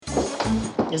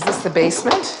Is this the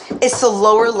basement? It's the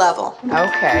lower level.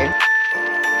 Okay.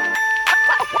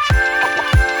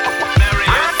 Merry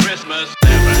Christmas,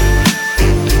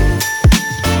 never.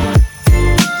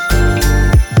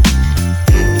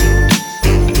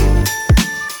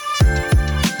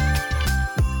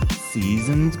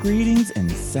 Seasons, greetings, and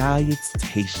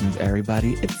salutations,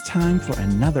 everybody. It's time for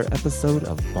another episode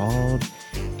of Bald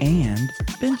and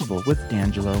Bingeable with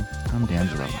D'Angelo. I'm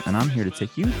D'Angelo, and I'm here to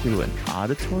take you through an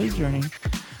auditory journey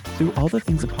through all the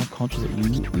things of pop culture that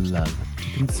you love to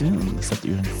consume, the stuff that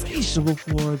you're insatiable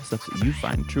for, the stuff that you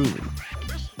find truly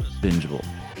bingeable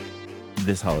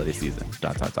this holiday season, ...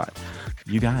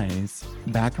 You guys,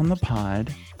 back on the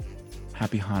pod.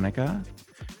 Happy Hanukkah,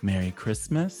 Merry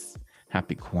Christmas,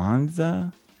 Happy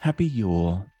Kwanzaa, Happy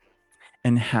Yule,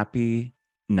 and Happy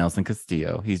Nelson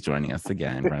Castillo. He's joining us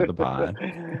again, right at the pod.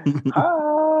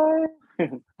 Hi.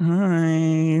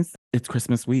 Hi. It's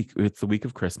Christmas week. It's the week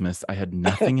of Christmas. I had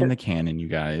nothing in the canon, you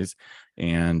guys,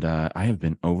 and I have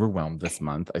been overwhelmed this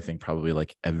month. I think probably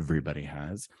like everybody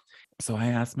has. So I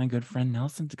asked my good friend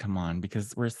Nelson to come on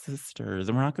because we're sisters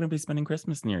and we're not going to be spending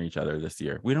Christmas near each other this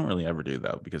year. We don't really ever do,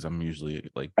 though, because I'm usually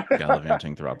like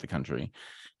gallivanting throughout the country,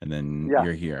 and then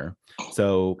you're here.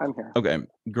 So I'm here. Okay,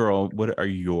 girl, what are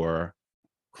your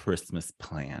Christmas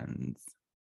plans?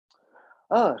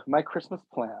 My Christmas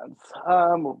plans.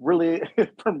 Really,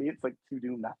 for me, it's like to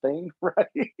do nothing, right?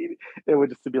 It would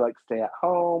just to be like stay at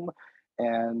home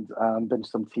and binge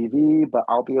some TV, but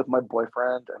I'll be with my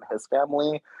boyfriend and his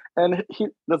family, and he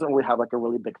doesn't really have like a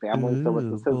really big family, so it's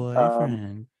Ooh, just his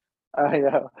boyfriend. I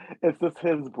know. It's just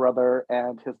his brother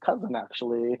and his cousin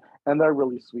actually, and they're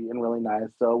really sweet and really nice.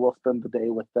 So we'll spend the day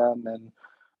with them and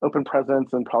open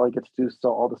presents and probably get to do so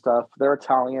all the stuff. They're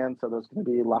Italian, so there's going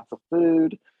to be lots of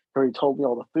food. He already told me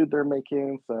all the food they're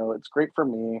making, so it's great for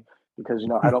me because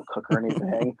I don't cook or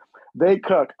anything. They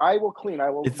cook. I will clean. I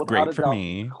will It's without great a for doubt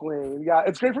me. clean. Yeah,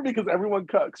 it's great for me because everyone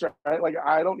cooks, right? Like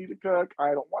I don't need to cook. I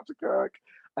don't want to cook.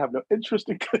 I have no interest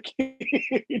in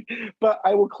cooking, but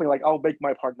I will clean. Like I'll make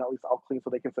my part, and at least I'll clean so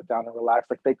they can sit down and relax.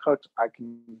 Like they cooked, I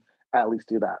can at least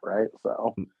do that, right?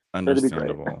 So it'll be great.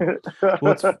 Understandable.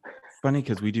 Well, it's funny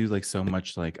because we do like so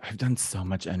much. Like I've done so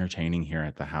much entertaining here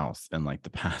at the house in like the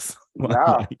past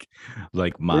Yeah,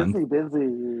 like month.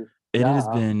 busy. It has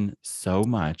Yeah. been so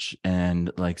much,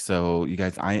 and like so, you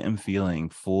guys, I am feeling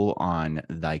full on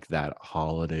like that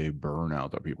holiday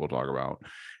burnout that people talk about,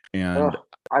 and Ugh,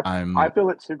 I I'm. feel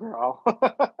it too, girl.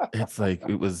 It's like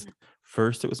it was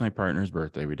my partner's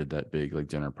birthday. We did that big like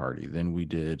dinner party. Then we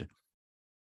did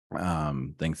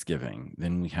Thanksgiving.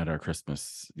 Then we had our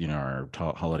Christmas, our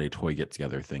holiday toy get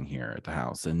together thing here at the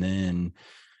house, and then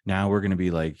now we're going to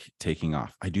be like taking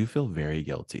off. I do feel very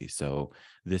guilty. So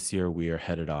this year we are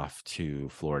headed off to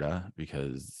Florida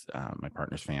because my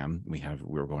partner's fam,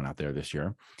 we're going out there this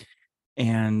year,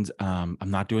 and I'm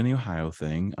not doing the Ohio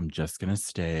thing. I'm just going to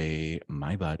stay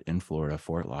my butt in Florida,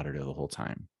 Fort Lauderdale, the whole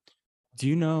time. Do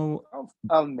you know? Sounds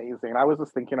amazing. I was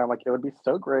just thinking, I'm like, it would be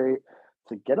so great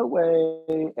to get away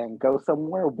and go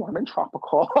somewhere warm and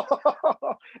tropical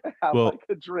and have Well, like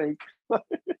a drink.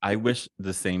 I wish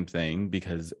the same thing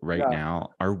because right Yeah. now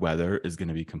our weather is going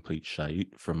to be complete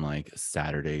shite from like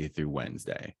Saturday through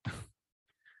Wednesday.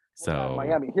 Yeah, in So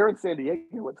Miami. Here in San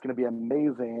Diego, it's going to be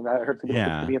amazing. I heard it's going to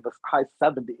yeah, be in the high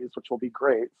 70s, which will be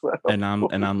great. So and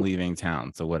I'm leaving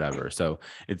town, so whatever. So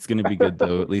it's going to be good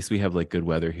though. At least we have like good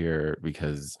weather here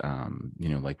because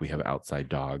like we have outside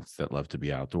dogs that love to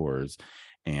be outdoors,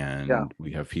 yeah, and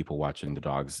we have people watching the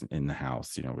dogs in the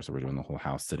house. So we're doing the whole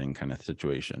house sitting kind of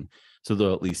situation. So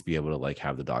they'll at least be able to like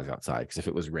have the dogs outside. Because if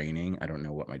it was raining, I don't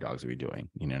know what my dogs would be doing.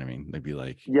 You know what I mean? They'd be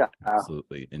like yeah.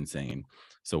 absolutely insane.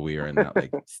 So we are in that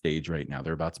like stage right now.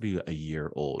 They're about to be a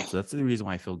year old. So that's the reason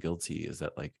why I feel guilty is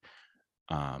that like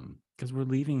because we're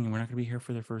leaving and we're not going to be here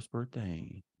for their first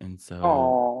birthday. And so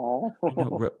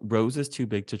Oh, Rose is too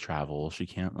big to travel. She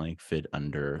can't like fit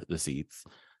under the seats.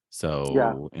 yeah.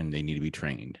 So, and they need to be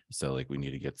trained. So like we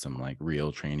need to get some like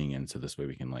real training in so this way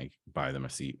we can like buy them a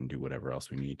seat and do whatever else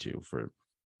we need to for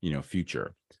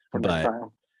future. For next But time.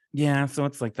 yeah, so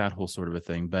it's like that whole sort of a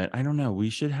thing, but I don't know. We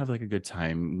should have like a good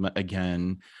time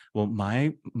again. Well,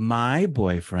 my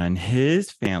boyfriend, his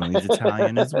family's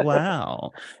Italian as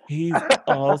well. He's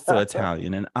also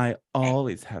Italian, and I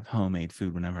always have homemade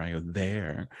food whenever I go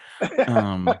there.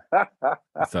 Um,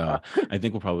 so I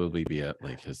think we'll probably be at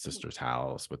like his sister's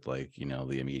house with like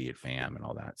the immediate fam and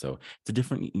all that. So it's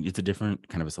a different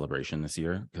kind of a celebration this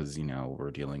year because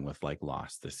we're dealing with like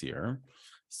loss this year.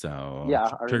 So Yeah,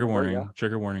 I trigger remember.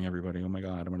 warning, everybody. Oh my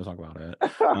God, I'm going to talk about it.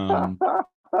 Yeah.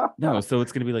 No, so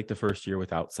it's gonna be like the first year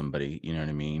without somebody, you know what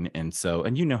I mean? And so,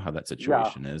 and you know how that Yeah,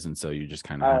 situation is, and so you just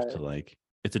kind of have I to like,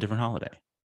 it's a different holiday.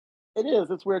 it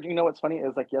is. It's weird. You know what's funny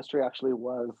is like yesterday actually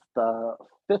was the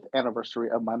fifth anniversary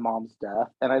of my mom's death,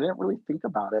 and I didn't really think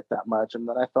about it that much. And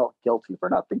then I felt guilty for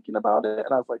not thinking about it,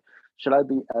 and I was like, should I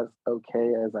be as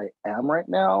okay as I am right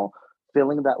now,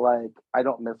 feeling that like I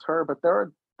don't miss her? But there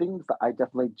are things that I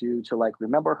definitely do to like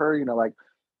remember her. You know, like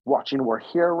watching We're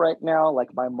Here right now.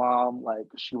 Like my mom, like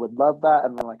she would love that,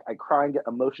 and then like I cry and get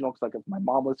emotional because like if my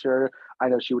mom was here, I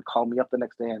know she would call me up the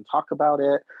next day and talk about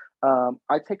it.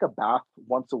 I take a bath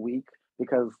once a week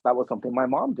because that was something my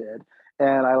mom did,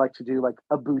 and I like to do like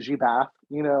a bougie bath,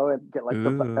 you know, and get like Ooh,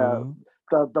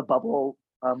 the bubble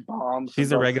bombs and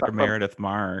she's a the regular stuff from Meredith yes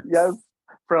Marks.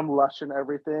 from Lush and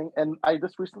everything. And I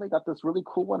just recently got this really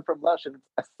cool one from Lush, and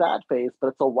it's a sad face, but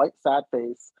it's a white sad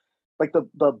face. Like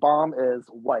the bomb is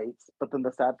white, but then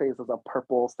the sad face is a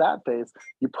purple sad face.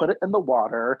 You put it in the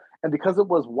water, and because it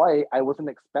was white, I wasn't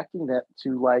expecting it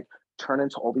to like turn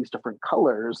into all these different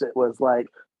colors. It was like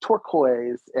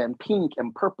turquoise and pink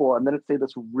and purple, and then it say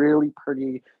this really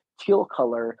pretty teal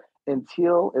color. And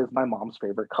teal is my mom's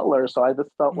favorite color, so I just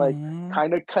felt like Aw.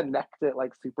 kind of connect it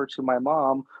like super to my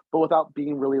mom, but without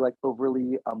being really like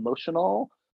overly emotional.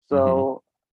 Mhm. So,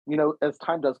 you know, as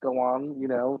time does go on, you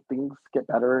know, things get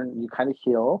better and you kind of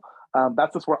heal.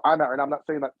 That's just where I'm at, and I'm not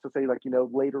saying that to say like you know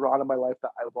later on in my life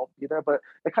that I won't be there, but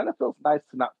it kind of feels nice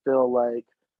to not feel like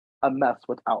a mess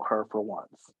without her for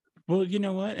once. Well, you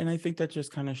know what? And I think that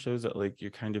just kind of shows that like you're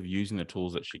kind of using the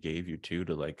tools that she gave you too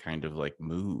to like kind of like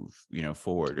move,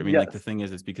 forward. I mean, like the Yes. thing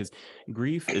is, it's because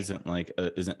grief isn't like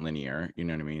isn't linear. You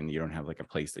know what I mean? You don't have like a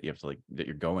place that you have to like that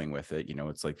you're going with it.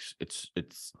 It's like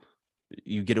it's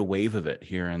you get a wave of it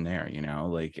here and there,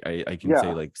 like I can say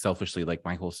Yeah. like selfishly, like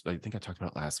my whole, I think I talked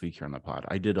about it last week here on the pod.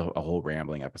 I did a whole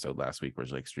rambling episode last week where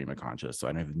it's like stream of conscious. So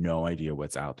I have no idea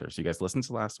what's out there. So you guys listen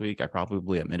to last week. I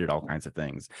probably admitted all kinds of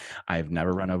things. I've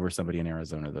never run over somebody in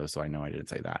Arizona though. So I know I didn't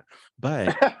say that,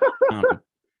 um,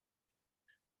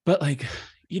 but like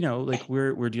like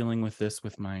we're dealing with this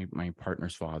with my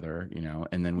partner's father,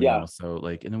 and then we Yeah. also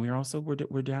like and then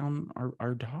we're down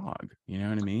our dog, you know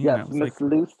what I mean? Yes, That was like, Miss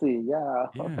Lucy. Yeah.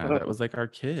 yeah, that was like our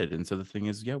kid. And so the thing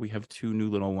is, yeah, we have two new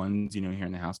little ones, here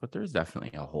in the house, but there's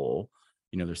definitely a hole,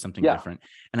 there's something Yeah. different.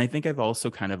 And I think I've also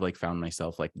kind of like found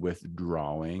myself like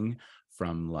withdrawing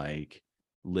from like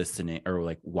listening or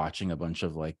like watching a bunch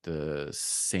of like the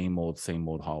same old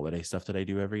holiday stuff that I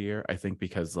do every year. I think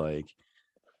because like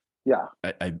Yeah.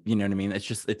 I you know what I mean? It's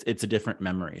just it's a different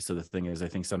memory. So the thing is, I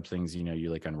think some things, you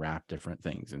like unwrap different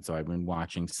things. And so I've been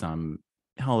watching some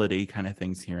holiday kind of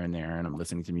things here and there, and I'm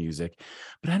listening to music.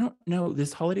 But I don't know,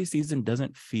 this holiday season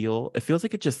doesn't feel, it feels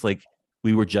like it just like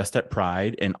we were just at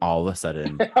Pride and all of a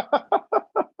sudden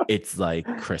it's like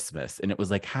Christmas. And it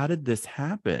was like, how did this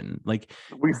happen? Like,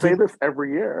 We say did this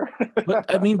every year.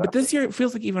 but I mean, but this year it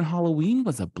feels like even Halloween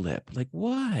was a blip. Like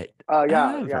what?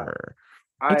 Yeah, yeah. Ever.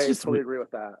 It's I just totally agree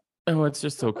with that. Oh, it's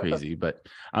just so crazy. But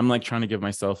I'm like trying to give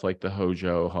myself like the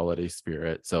Hojo holiday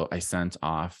spirit. So I sent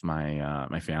off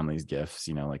my family's gifts,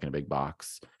 like in a big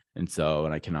box. And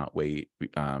I cannot wait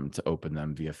to open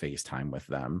them via FaceTime with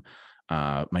them.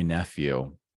 My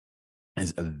nephew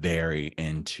is very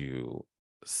into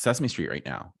Sesame Street right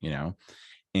now,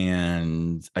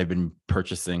 and I've been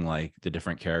purchasing like the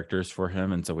different characters for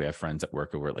him. And so we have friends at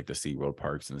work over at like the SeaWorld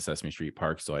parks and the Sesame Street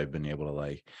parks. So I've been able to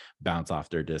like bounce off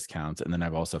their discounts. And then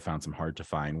I've also found some hard to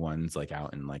find ones like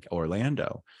out in like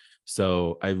Orlando.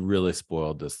 So I really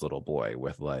spoiled this little boy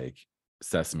with like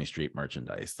Sesame Street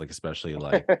merchandise, like especially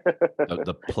like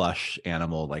the plush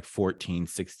animal, like 14,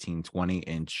 16,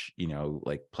 20-inch,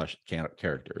 like plush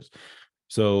characters.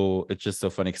 So it's just so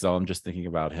funny because I'm just thinking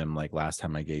about him. Like last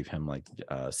time I gave him like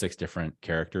 6 different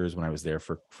characters when I was there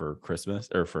for Christmas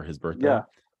or for his birthday. Yeah.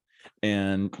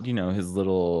 And his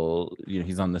little,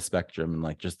 he's on the spectrum, and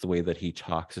like just the way that he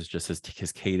talks is just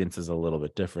his cadence is a little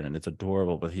bit different, and it's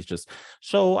adorable. But he's just,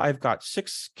 so I've got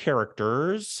 6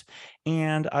 characters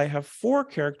and I have 4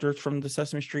 characters from the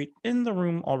Sesame Street in the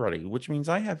room already, which means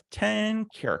I have 10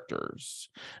 characters.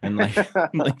 And like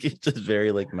like it's just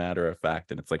very like matter of fact,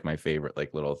 and it's like my favorite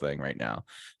like little thing right now.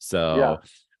 Yeah. So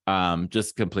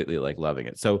just completely like loving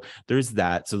it. So there's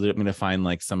that. So I'm gonna find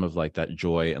like some of like that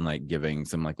joy and like giving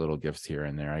some like little gifts here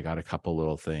and there. I got a couple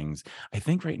little things. I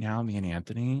think right now me and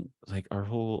Anthony, like our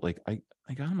whole like I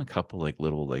got him a couple like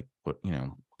little like what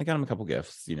I got him a couple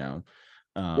gifts, Yeah.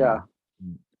 um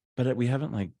but we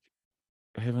haven't like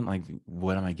I haven't like,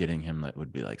 what am I getting him that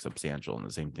would be like substantial? And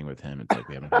the same thing with him. It's like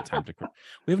we haven't had time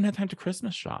to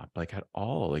Christmas shop like at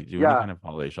all, like do any Yeah, kind of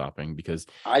holiday shopping because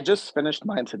I just finished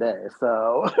mine today,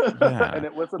 so yeah. and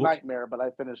it was a Well, nightmare, but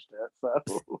I finished it.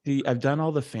 So see, I've done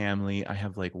all the family. I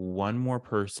have like one more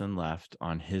person left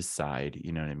on his side,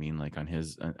 you know what I mean? Like on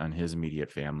his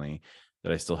immediate family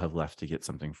that I still have left to get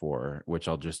something for, which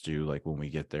I'll just do like when we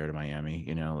get there to Miami,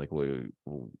 you know, like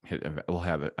we'll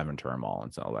have Aventura Mall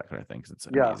and all that kind of thing because it's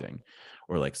yeah, amazing.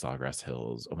 Or like Sawgrass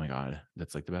Hills. Oh my God,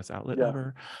 that's like the best outlet yeah,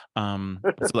 ever. So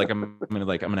like I'm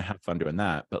gonna have fun doing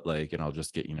that, but like, and I'll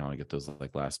just get, I get those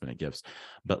like last minute gifts.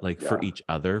 But like for yeah, each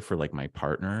other, for like my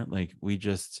partner, like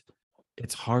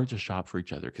it's hard to shop for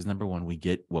each other because number one, we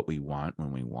get what we want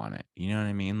when we want it. You know what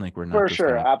I mean? Like we're not for just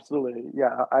sure, gonna. absolutely.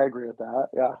 Yeah, I agree with that.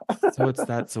 So Yeah, it's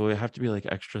that. So we have to be like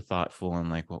extra thoughtful on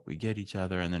like what we get each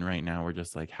other. And then right now we're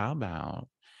just like, how about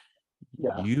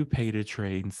yeah, you pay to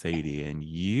train Sadie and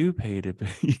you pay to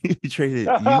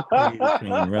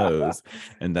train Rose,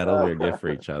 and that'll be our gift for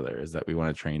each other. Is that we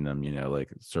want to train them, like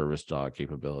service dog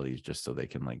capabilities, just so they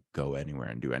can like go anywhere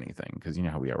and do anything. Because you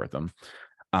know how we are with them.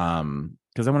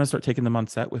 Because I want to start taking them on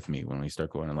set with me when we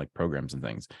start going on like programs and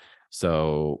things.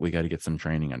 So we got to get some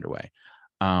training underway.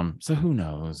 So who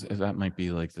knows if that might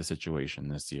be like the situation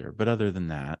this year. But other than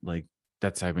that, like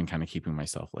that's I've been kind of keeping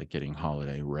myself like getting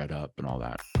holiday read up and all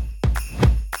that.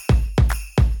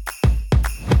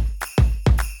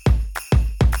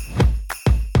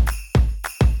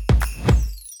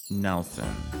 Nelson,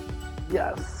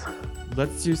 yes,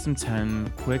 let's do some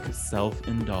 10 quick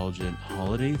self-indulgent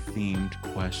holiday themed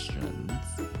questions.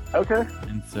 okay,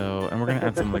 And we're gonna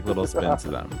add some like little spin to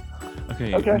them.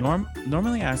 Okay. okay.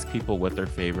 Normally ask people what their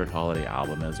favorite holiday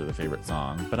album is or their favorite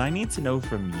song, but I need to know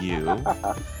from you,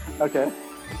 Okay.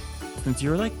 since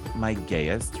you're like my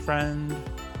gayest friend,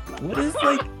 what is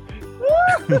like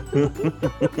I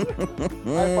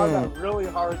find that really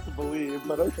hard to believe,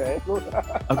 but okay.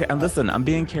 Okay, and listen, I'm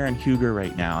being Karen Huger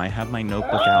right now. I have my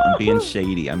notebook out. I'm being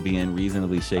shady. I'm being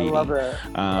reasonably shady. I love it.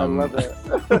 I love it.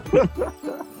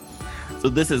 So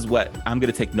this is what I'm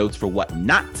gonna take notes for what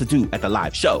not to do at the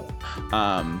live show.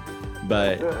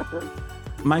 But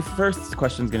my first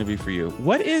question is gonna be for you.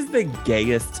 What is the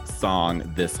gayest song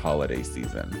this holiday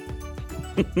season?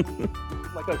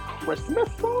 Like a Christmas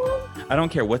song? I don't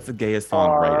care what's the gayest song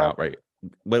right.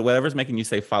 Whatever's making you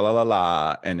say fa la la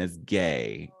la and is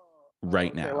gay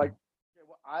right Okay, now. like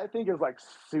what I think is like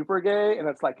super gay, and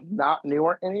it's like not new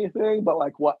or anything, but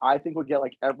like what I think would get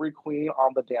like every queen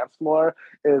on the dance floor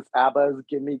is ABBA's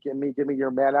 "Gimme, Gimme, Gimme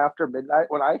Your Man After Midnight."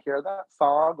 When I hear that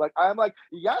song, like I'm like,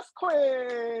 yes,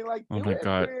 queen, like Oh do my it,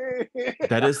 God. queen.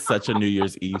 That is such a New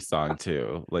Year's Eve song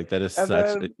too. Like that is And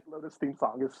such then Lotus theme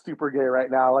song is super gay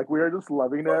right now. Like we are just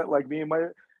loving it. Like me and my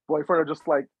boyfriend are just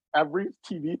like every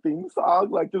TV theme song.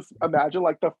 Like just imagine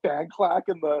like the fan clack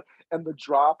and the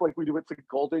drop. Like we do it to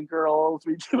Golden Girls.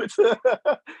 We do it to it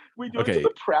to Okay.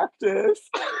 the Practice.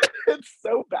 It's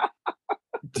so bad.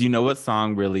 Do you know what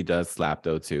song really does slap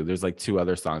though too? There's like two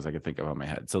other songs I can think of on my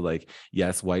head. So like,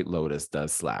 yes, White Lotus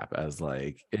does slap as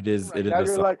like it is Right it now is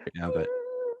a you're song like, right now, but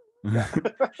yeah.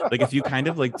 like if you kind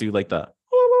of like do like the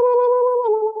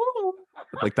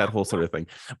like that whole sort of thing.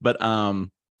 But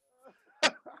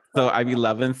so I be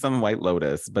loving some White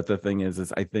Lotus, but the thing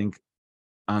is I think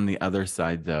on the other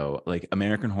side though, like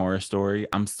American Horror Story,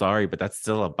 I'm sorry, but that's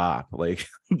still a bop. Like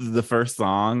the first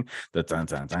song, the dun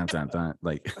dun dun dun dun,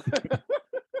 like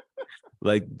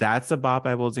like that's a bop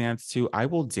I will dance to. I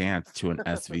will dance to an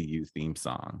SVU theme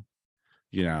song,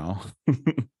 you know.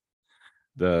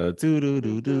 The do do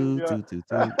do do Yeah. do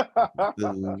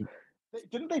do.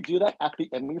 Didn't they do that at the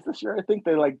Emmys this year? I think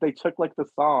they took like the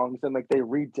songs and like they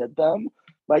redid them.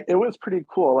 Like it was pretty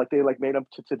cool. Like they like made them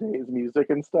to today's music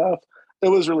and stuff. It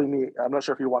was really neat. I'm not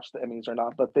sure if you watched the Emmys or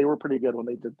not, but they were pretty good when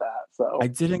they did that. So I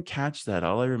didn't catch that.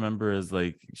 All I remember is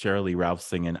like Cheryl Lee Ralph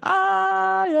singing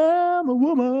 "I am a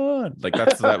woman." Like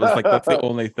that's the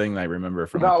only thing I remember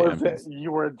from that like, was the it. Emmys.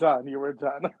 You were done. You were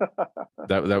done.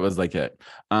 That was like it.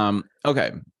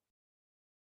 Okay.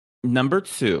 Number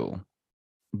 2.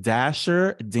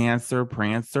 Dasher, Dancer,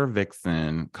 Prancer,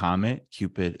 Vixen, Comet,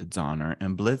 Cupid, Donner,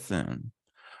 and Blitzen.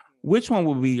 Which one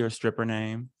would be your stripper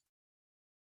name?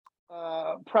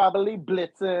 Probably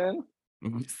Blitzen.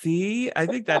 See, I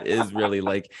think that is really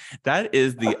like that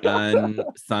is the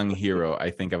unsung hero,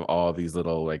 I think, of all these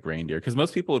little like reindeer. Because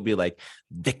most people would be like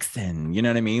Vixen, you know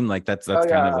what I mean? Like that's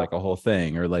kind of like a whole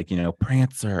thing, or like,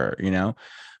 Prancer,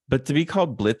 But to be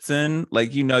called Blitzen,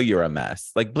 like you're a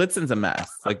mess. Like Blitzen's a mess.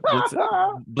 Like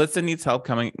Blitzen needs help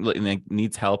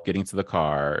needs help getting to the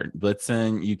car.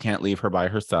 Blitzen, you can't leave her by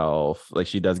herself. Like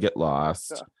she does get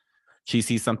lost. She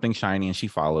sees something shiny and she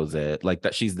follows it. Like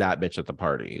that, she's that bitch at the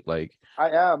party. Like,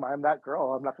 I'm that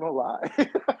girl. I'm not gonna lie.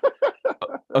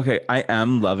 okay, I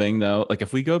am loving though. Like,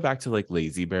 if we go back to like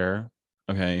Lazy Bear,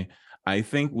 okay, I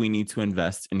think we need to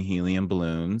invest in helium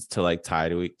balloons to like tie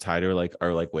to like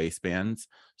our like waistbands,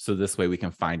 so this way we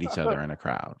can find each other in a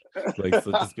crowd. Like,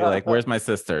 so just be like, "Where's my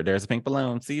sister? There's a pink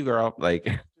balloon. See you, girl." Like,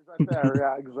 She's right there.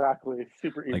 Yeah, exactly.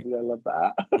 Super like, easy. I love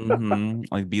that.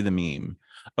 like be the meme.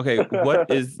 Okay, what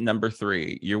is number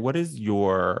 3? What is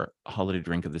your holiday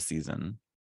drink of the season?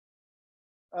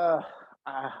 uh,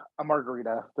 a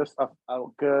margarita. Just a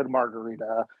good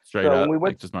margarita. Straight So when up, we like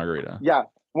went, just margarita. yeah,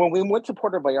 when we went to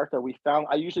Puerto Vallarta, we found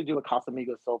I usually do a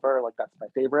Casamigo Silver, like that's my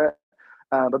favorite.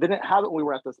 But they didn't have it when we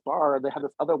were at this bar. They had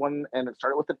this other one, and it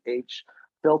started with an H.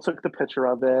 Phil took the picture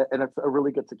of it, and it's a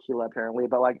really good tequila apparently.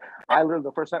 But like, I literally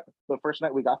the first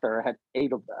night we got there, I had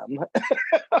 8 of them,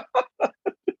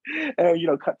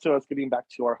 and cut to us getting back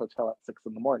to our hotel at 6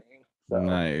 in the morning. So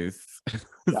Nice.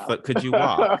 yeah. So could you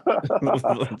walk?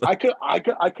 I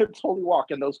could totally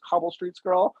walk in those cobble streets,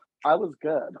 girl. I was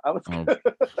good. I was Oh, good.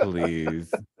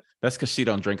 please. That's because she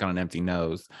don't drink on an empty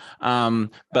nose.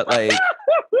 But like,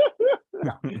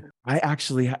 I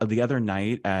actually the other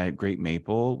night at Great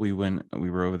Maple, we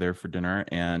were over there for dinner,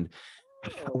 and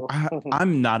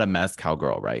I'm not a mezcal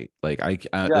girl, right? Like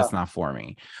Yeah, that's not for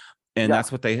me. And yeah.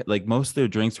 that's what they like most of their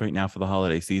drinks right now for the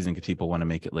holiday season, because people want to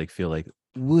make it like feel like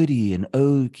woody and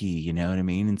oaky, you know what I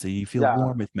mean? And so you feel Yeah.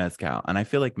 warm with mezcal. And I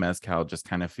feel like mezcal just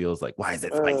kind of feels like, why is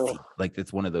it spicy? Ugh. Like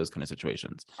it's one of those kind of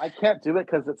situations. I can't do it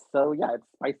because it's it's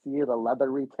spicy, the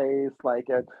leathery taste. Like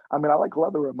it, I mean, I like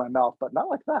leather in my mouth, but not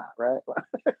like that, right?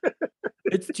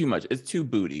 It's too much. It's too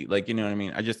booty. Like, you know what I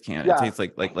mean? I just can't. It Yeah, tastes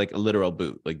like a literal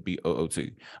boot, like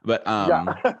BOOT. But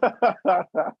yeah.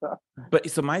 but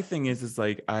so my thing is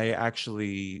like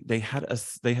they had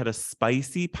a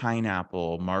spicy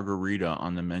pineapple margarita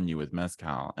on the menu with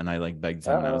mezcal, and I like begged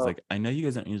him, and I was Oh, like, I know you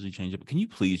guys don't usually change it, but can you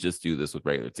please just do this with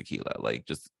regular tequila? Like,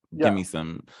 just give yeah. me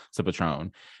some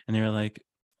Patron. And they were like,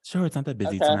 sure, it's not that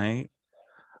busy Okay. tonight.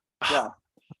 Yeah.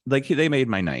 Like they made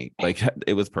my night. Like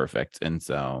it was perfect. And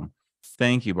so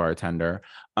thank you, bartender.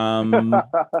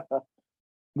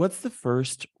 What's the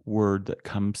first word that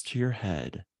comes to your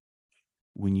head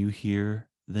when you hear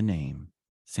the name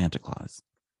Santa Claus?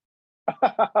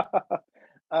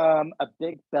 A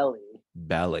big belly.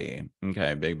 Belly.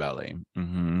 Okay, big belly.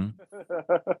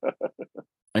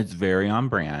 It's very on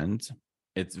brand.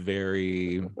 It's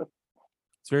very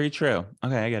true.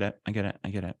 Okay, I get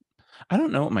it. I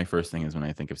don't know what my first thing is when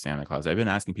I think of Santa Claus. I've been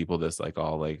asking people this like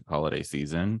all like holiday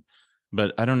season,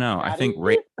 but I don't know. I think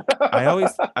Daddy. I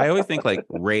always think like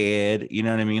red, you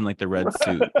know what I mean? Like the red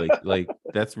suit. Like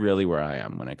that's really where I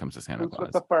am when it comes to Santa Boots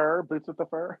with Claus. the fur. Boots with the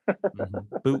fur.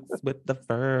 Boots with the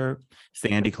fur.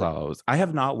 Sandy Claus. I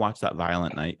have not watched that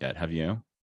Violent Night yet. Have you?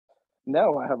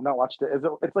 No, I have not watched it. Is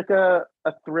it? It's like a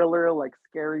thriller, like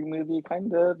scary movie,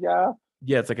 kind of. Yeah.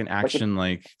 Yeah, it's like an Like it. action,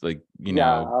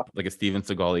 Yeah. like a Steven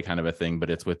Seagal kind of a thing, but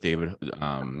it's with David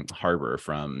Harbour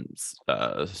from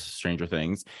Stranger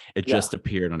Things. It Yeah. just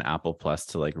appeared on Apple Plus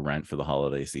to like rent for the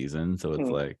holiday season, so it's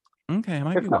Hmm. like, okay, I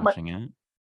might be It's not my. watching it.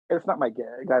 It's not my gig.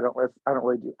 I don't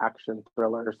really do action,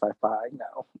 thriller, sci-fi.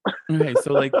 No. Okay,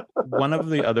 so like one of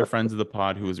the other friends of the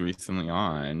pod who was recently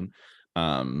on,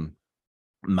 um,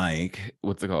 Mike,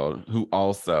 what's it called? Who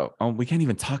also, oh, we can't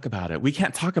even talk about it. We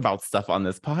can't talk about stuff on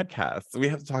this podcast. We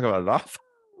have to talk about it off.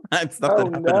 It's Oh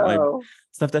no.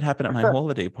 stuff that happened at my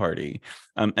holiday party.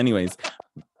 Anyways,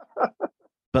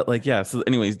 but like, yeah. So,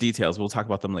 anyways, details. We'll talk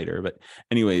about them later. But,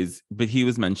 anyways, but he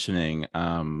was mentioning,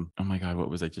 oh my God, what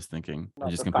was I just thinking? I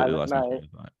About just the completely Silent lost my train Night, of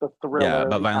thought. the Yeah, thriller,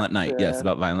 about the Violent Night. Yes, action.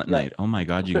 about Violent Yes. Night. Oh my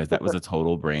God, you guys, that was a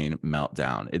total brain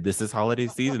meltdown. This is holiday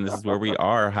season. This is where we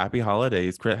are. Happy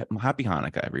holidays. Happy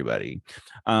Hanukkah, everybody.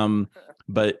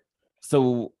 But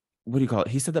so what do you call it?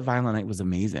 He said that Violent Night was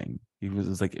amazing. It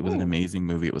was like, it was an Hmm. amazing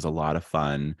movie. It was a lot of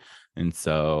fun. And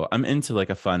so I'm into like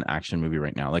a fun action movie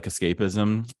right now, like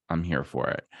escapism. I'm here for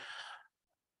it.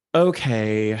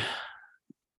 Okay.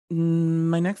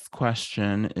 My next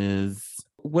question is,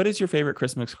 what is your favorite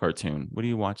Christmas cartoon? What do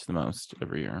you watch the most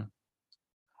every year?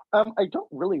 I don't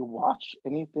really watch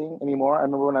anything anymore. I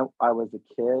remember when I was a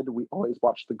kid, we always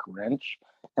watched The Grinch,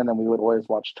 and then we would always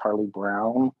watch Charlie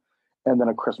Brown, and then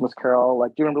A Christmas Carol.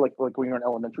 Like, do you remember like when you were in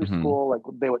elementary Mhm. school? Like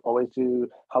they would always do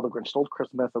How the Grinch Stole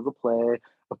Christmas as a play.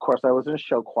 Of course, I was in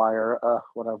show choir,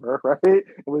 whatever, right?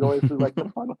 And we'd always do like the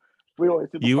fun. We always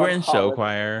do the You were fun in show college.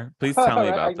 choir. Please tell me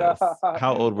Right, I about know. this.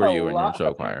 How old were you when you were in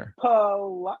show choir?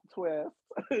 Plot twist.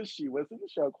 She was in the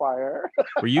show choir.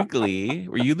 Were you Glee?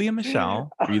 Were you Leah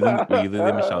Michelle? Were you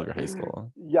Leah Michelle of your high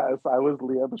school? Yes, I was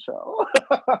Leah Michelle.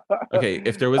 Okay,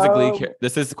 if there was a Glee, Um,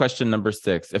 this is question number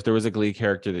 6. If there was a Glee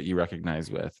character that you recognize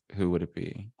with, who would it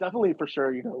be? definitely for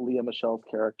sure, Leah Michelle's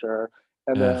character,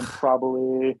 and then Ugh,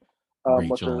 probably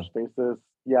what's her Rachel faces?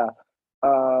 Yeah.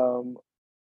 Um,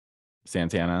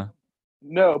 Santana.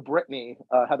 no, Brittany.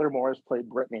 Heather Morris played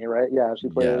Brittany, right? Yeah, she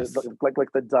played Yes.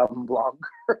 like the dumb blonde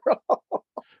girl.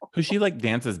 Who she like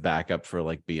dances backup for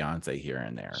like Beyonce here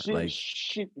and there. Like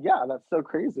She yeah, that's so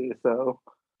crazy. So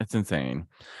it's insane.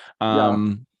 yeah.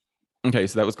 Okay,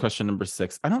 so that was question number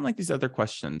 6. I don't like these other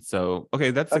questions. So okay,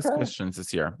 that's 6 Okay. questions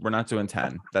this year. We're not doing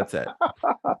 10. That's it.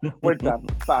 We're done.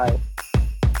 Bye.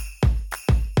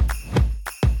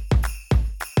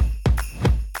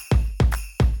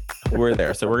 We're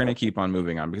there. So we're going to keep on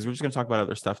moving on because we're just going to talk about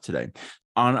other stuff today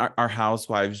on our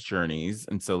housewives journeys.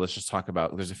 And so let's just talk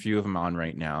about, there's a few of them on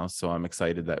right now. So I'm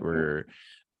excited that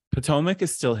Potomac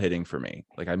is still hitting for me.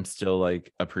 Like I'm still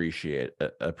like appreciating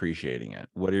it.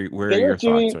 Where are your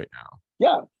thoughts right now?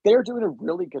 Yeah, they're doing a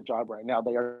really good job right now.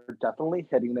 They are definitely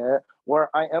hitting it. Where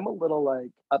I am a little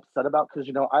like upset about because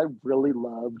I really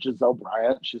love Giselle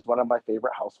Bryant. She's one of my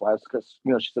favorite housewives because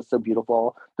she's just so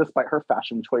beautiful despite her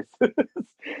fashion choices.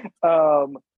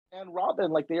 And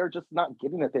Robin, like they are just not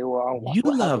getting it. They were on. You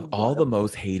love all the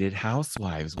most hated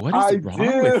housewives. What is I wrong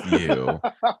do. with you?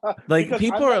 Like Because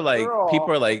people I'm are that like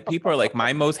girl.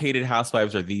 my most hated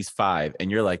housewives are these 5, and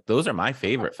you're like those are my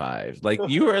favorite 5. Like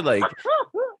you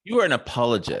are an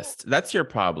apologist. That's your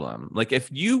problem. Like if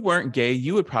you weren't gay,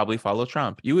 you would probably follow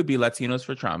Trump. You would be Latinos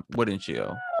for Trump, wouldn't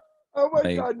you? Oh my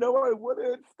Like, God, no, I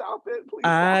wouldn't. Stop it, please.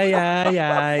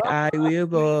 I will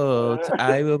vote.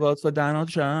 I will vote for Donald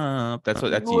Trump. That's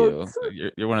you.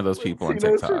 You're one of those people on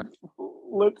TikTok.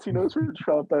 Latinos for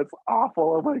Trump. That's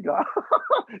awful. Oh my God.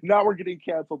 Now we're getting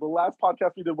canceled. The last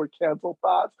podcast we did were cancel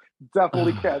thoughts.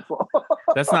 Definitely cancel.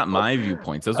 That's not my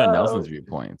viewpoints. Those are Nelson's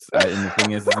viewpoints. And the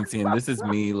thing is, this is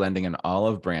me lending an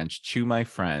olive branch to my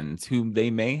friends who they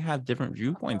may have different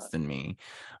viewpoints than me.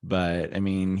 But I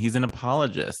mean, he's an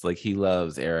apologist. Like he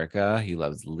loves Erica. He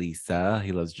loves Lisa.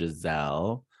 He loves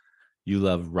Giselle. You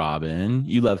love Robin.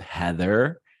 You love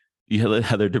Heather. You love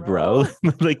Heather Dubrow.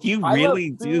 Like you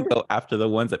really do go after the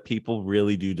ones that people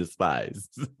really do despise.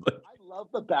 I love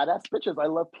the badass bitches. I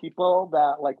love people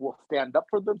that like will stand up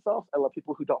for themselves. I love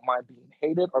people who don't mind being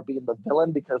hated or being the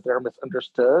villain because they're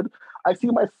misunderstood. I see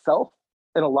myself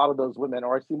in a lot of those women,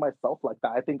 or I see myself like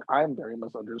that. I think I'm very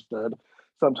misunderstood.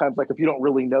 Sometimes, like if you don't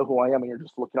really know who I am and you're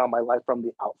just looking on my life from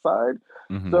the outside.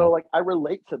 Mhm. So like I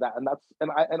relate to that. And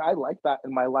I like that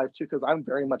in my life too, because I'm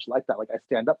very much like that. Like I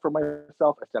stand up for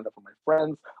myself, I stand up for my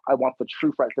friends. I want the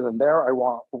truth right then and there. I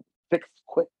want fixed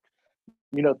quick,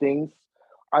 things.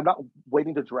 I'm not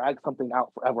waiting to drag something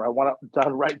out forever. I want it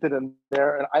done right then and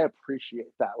there, and I appreciate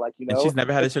that. Like and she's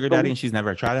never had a sugar daddy, and she's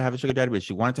never tried to have a sugar daddy. But if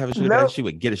she wanted to have a sugar daddy, she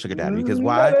would get a sugar daddy because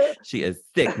why? She is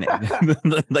sickening.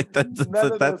 Like that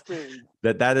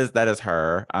is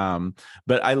her.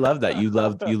 But I love that you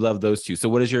love those two. So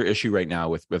what is your issue right now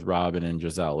with Robin and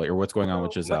Giselle, or what's going on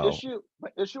with Giselle? My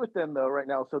issue with them though right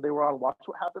now. So they were on Watch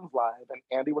What Happens Live, and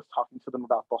Andy was talking to them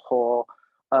about the whole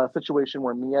situation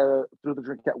where Mia threw the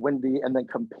drink at Wendy and then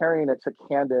comparing it to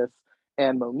Candace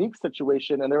and Monique's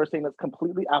situation. And they were saying it's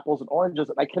completely apples and oranges.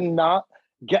 And I cannot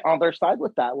get on their side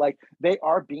with that. Like they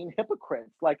are being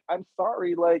hypocrites. Like, I'm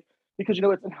sorry, like, because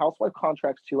it's in housewife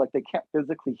contracts too. Like they can't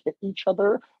physically hit each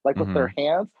other like with their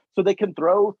hands. So they can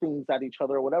throw things at each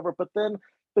other or whatever. But then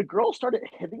the girl started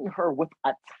hitting her with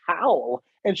a towel,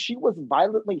 and she was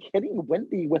violently hitting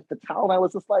Wendy with the towel. And I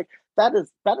was just like, that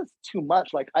is too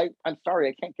much. Like, I'm sorry,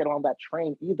 I can't get on that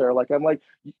train either. Like, I'm like,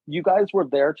 you guys were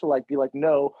there to like be like,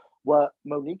 no, what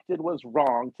Monique did was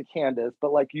wrong to Candace,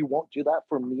 but like you won't do that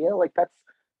for Mia. Like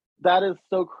that is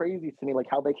so crazy to me, like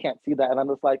how they can't see that. And I'm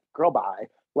just like, girl, bye.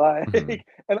 Like,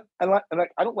 and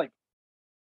I don't like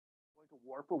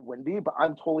war for Wendy, but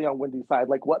I'm totally on Wendy's side.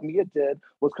 Like what Mia did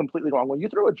was completely wrong. When you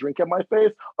throw a drink in my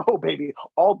face, oh baby,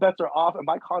 all bets are off, and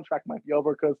my contract might be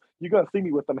over because you're gonna see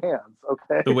me with them hands.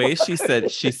 Okay. The way she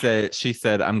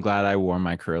said, I'm glad I wore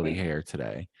my curly hair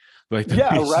today. Like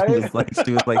yeah,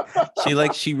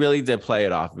 right. She really did play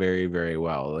it off very, very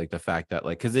well. Like the fact that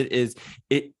because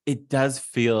it does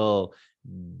feel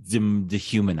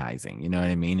dehumanizing. You know what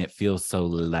I mean? It feels so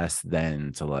less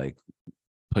than to like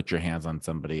put your hands on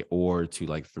somebody or to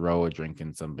like throw a drink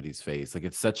in somebody's face. Like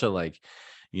it's such a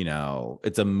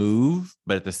it's a move,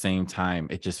 but at the same time,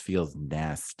 it just feels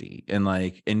nasty.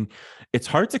 And it's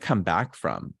hard to come back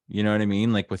from, you know what I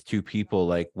mean? Like with two people,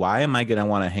 like, why am I going to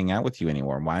want to hang out with you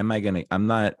anymore? Why am I going to, I'm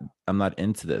not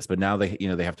into this, but now they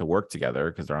have to work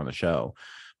together because they're on the show,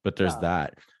 but there's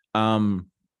that.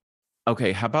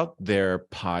 Okay. How about their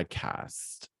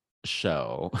podcast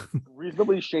show?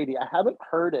 Reasonably shady. I haven't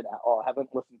heard it at all. I haven't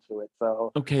listened to it,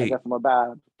 so Okay. I guess I'm a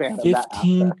bad fan of that.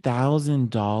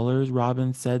 $15,000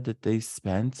 Robin said that they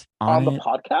spent on the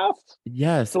podcast.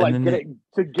 Yes, to like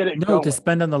get it no going. to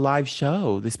spend on the live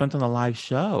show. They spent on the live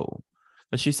show.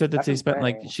 But she said that That's they spent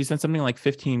insane. she spent something like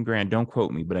 15 grand. Don't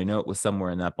quote me, but I know it was somewhere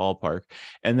in that ballpark.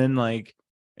 And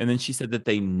then she said that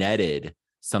they netted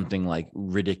something like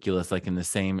ridiculous, like in the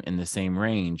same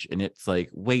range. And it's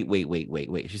like,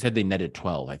 wait. She said they netted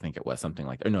 12, I think it was something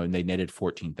like that. Or no, they netted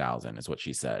 14,000 is what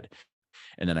she said.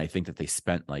 And then I think that they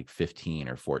spent like 15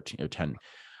 or 14 or 10.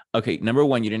 Okay, number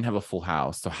one, you didn't have a full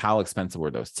house. So how expensive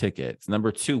were those tickets?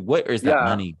 Number two, where is that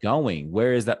money going?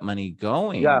 Where is that money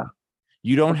going? Yeah.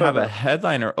 You don't have a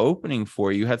headliner opening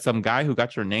for you. You had some guy who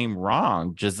got your name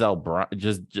wrong, Giselle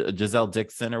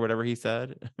Dixon or whatever he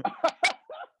said.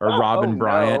 Or Robin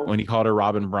Bryant, when he called her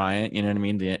Robin Bryant, you know what I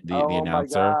mean? The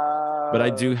announcer. But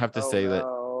I do have to say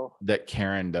that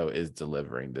Karen, though, is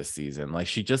delivering this season. Like,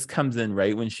 she just comes in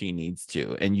right when she needs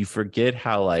to. And you forget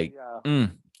how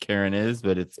Karen is,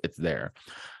 but it's there.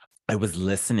 I was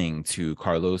listening to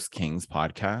Carlos King's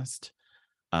podcast,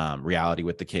 Reality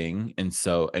with the King.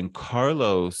 And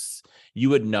Carlos,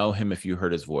 you would know him if you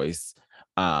heard his voice.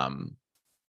 And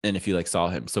if you saw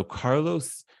him. So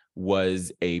Carlos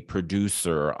was a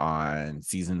producer on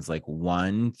seasons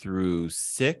 1 through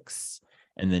 6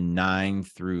 and then 9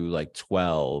 through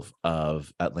 12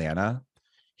 of Atlanta.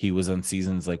 He was on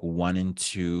seasons 1 and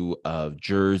 2 of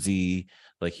Jersey.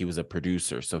 He was a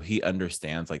producer, so he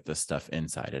understands this stuff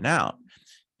inside and out.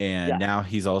 And now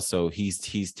he's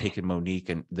taken Monique,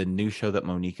 and the new show that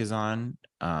Monique is on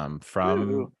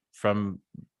from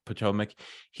Potomac,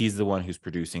 he's the one who's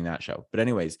producing that show. But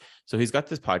anyways, so he's got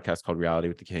this podcast called Reality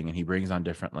with the King, and he brings on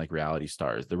different reality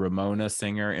stars. The Ramona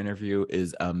Singer interview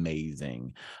is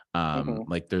amazing.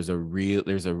 There's a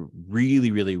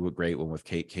really, really great one with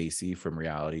Kate Casey from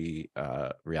Reality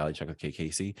Check with Kate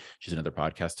Casey. She's another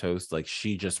podcast host.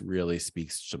 She just really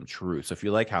speaks some truth. So if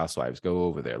you like Housewives, go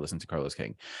over there, listen to Carlos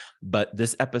King. But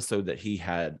this episode that he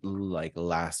had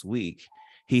last week,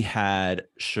 he had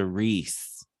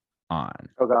Charisse on.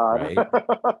 Oh God. Right?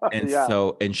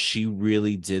 And she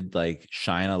really did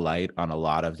shine a light on a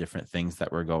lot of different things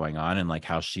that were going on, and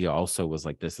how she also was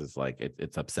this is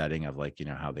it's upsetting of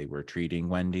how they were treating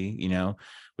Wendy,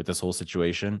 with this whole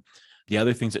situation. The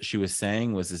other things that she was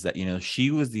saying is that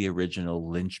she was the original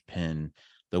linchpin,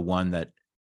 the one that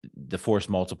the force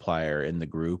multiplier in the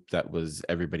group that was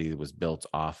everybody was built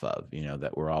off of,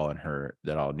 that were all in her,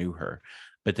 that all knew her.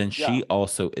 But then she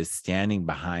also is standing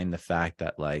behind the fact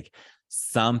that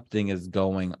something is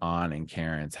going on in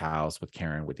Karen's house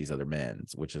with these other men,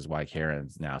 which is why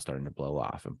Karen's now starting to blow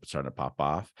off and starting to pop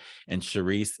off. And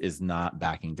Charisse is not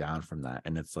backing down from that.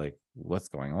 And it's what's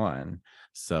going on?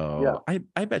 So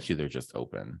I bet you they're just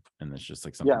open, and it's just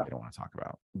something they don't want to talk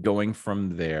about. Going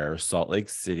from there, Salt Lake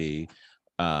City.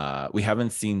 We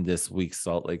haven't seen this week's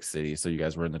Salt Lake City, so you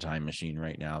guys were in the time machine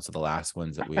right now. So the last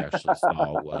ones that we actually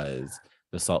saw was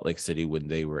the Salt Lake City when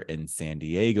they were in San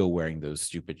Diego wearing those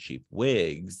stupid cheap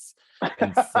wigs.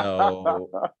 And so,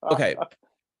 okay,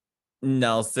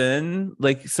 Nelson,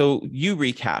 so you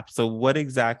recap. So what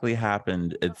exactly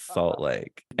happened at Salt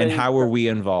Lake, and how were we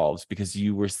involved? Because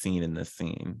you were seen in this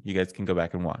scene. You guys can go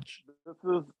back and watch. This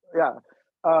is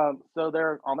so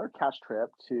they're on their cash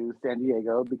trip to San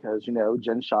Diego because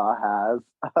Jen Shah has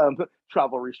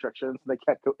travel restrictions. They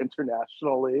can't go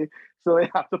internationally, so they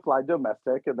have to fly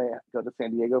domestic, and they go to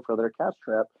San Diego for their cash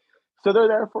trip. So they're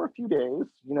there for a few days,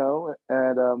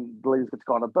 and the ladies get to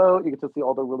go on a boat. You get to see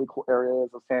all the really cool areas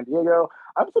of San Diego.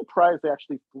 I'm surprised they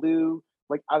actually flew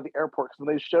out of the airport, because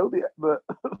when they show the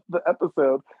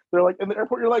episode, they're in the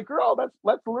airport. You're like, girl, that's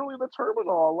literally the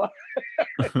terminal.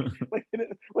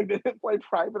 They didn't fly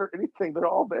private or anything. They're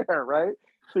all there, right?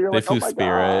 So you're they flew oh my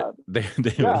Spirit. God. They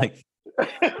were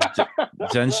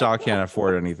Jen Shah can't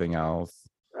afford anything else.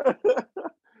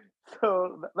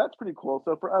 So that's pretty cool.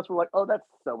 So for us, we're oh, that's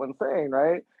so insane,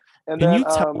 right? And can you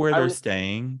tell where they're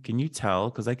staying? Can you tell?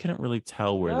 Because I couldn't really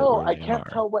tell where they are. I can't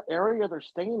tell what area they're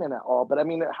staying in at all. But I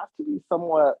mean, it has to be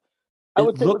somewhat. I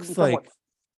would say looks it would be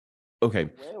okay.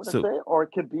 Or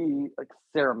it could be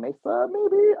Serra Mesa,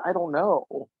 maybe. I don't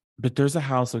know. But there's a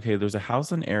house. Okay, there's a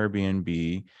house on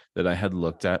Airbnb that I had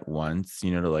looked at once.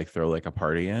 To throw a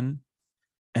party in.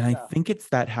 And I Yeah, think it's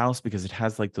that house because it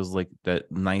has like those like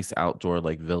that nice outdoor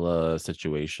like villa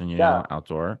situation, yeah,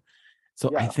 outdoor.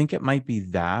 So I yeah, think it might be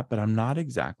that, but I'm not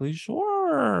exactly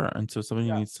sure. And so somebody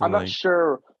yeah. needs to I'm not like,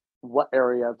 sure what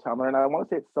area of town they're in. I want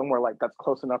to say it's somewhere like that's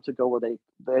close enough to go where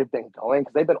they've been going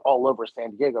because they've been all over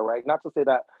San Diego, right? Not to say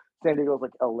that San Diego is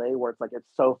like LA where it's like it's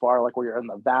so far, like where you're in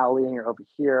the valley and you're over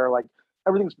here, like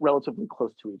everything's relatively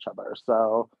close to each other.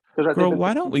 So because right, they've girl, been to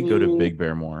why don't we go to PV. Big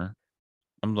Bear more?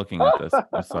 I'm looking at this.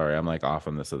 I'm sorry. I'm like off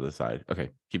on this other side. Okay,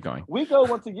 keep going. We go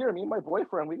once a year. Me and my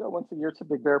boyfriend, we go once a year to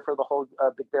Big Bear for the whole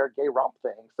Big Bear gay romp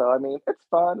thing. So I mean, it's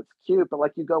fun, it's cute, but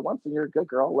like you go once and you're a good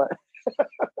girl.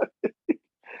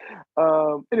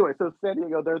 Anyway, so San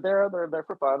Diego, they're there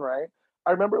for fun, right?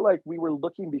 I remember like we were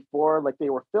looking before, like they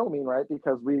were filming, right?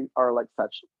 Because we are like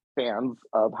such fans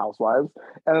of Housewives,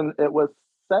 and it was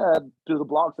said through the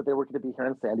blogs that they were going to be here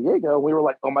in San Diego. We were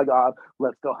like, oh my god,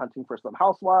 let's go hunting for some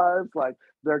Housewives. Like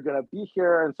they're going to be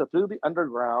here, and so through the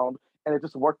underground, and it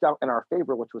just worked out in our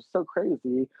favor, which was so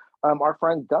crazy. Our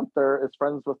friend Gunther is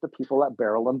friends with the people at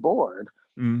Barrel and Board.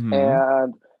 Mm-hmm.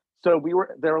 And so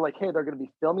they were like, hey, they're going to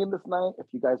be filming this night. If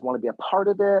you guys want to be a part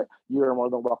of it, you're more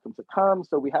than welcome to come.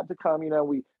 So we had to come,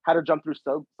 we had to jump through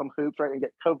some hoops, right? And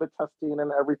get COVID testing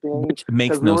and everything. Which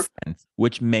makes Because we no were, sense.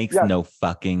 Which makes yeah, no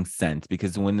fucking sense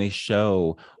because when they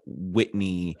show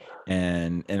Whitney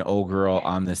and an old girl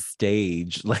on the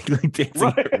stage, like dancing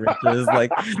right. at Riches,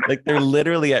 like they're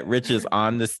literally at Riches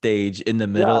on the stage in the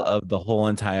middle Yeah, of the whole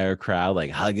entire crowd,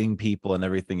 like hugging people and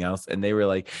everything else. And they were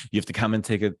like, "You have to come and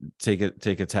take a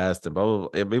test." And blah, blah,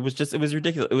 blah. It was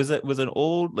ridiculous. It was an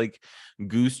old like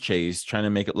goose chase trying to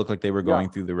make it look like they were yeah, going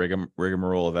through the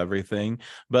rigmarole of everything.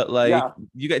 But like yeah,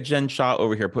 you got Jen Shaw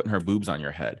over here putting her boobs on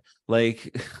your head.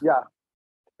 Like, yeah.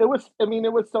 It was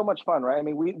so much fun, right? I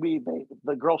mean,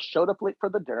 the girls showed up late for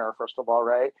the dinner, first of all,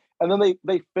 right? And then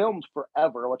they filmed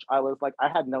forever, which I was like, I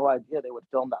had no idea they would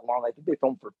film that long. I think they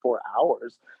filmed for 4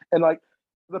 hours. And like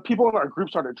the people in our group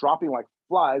started dropping like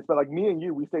flies, but like me and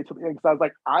you, we stayed to the end because I was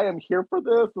like, I am here for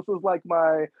this. This is like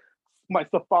my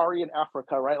safari in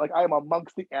Africa, right? Like I am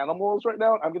amongst the animals right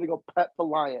now, and I'm gonna go pet the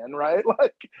lion, right?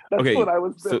 Like that's what okay, I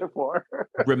was so there for.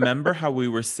 remember how we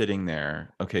were sitting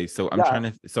there? Okay, so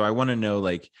Yeah, so I want to know,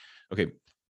 like, okay,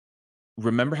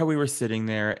 remember how we were sitting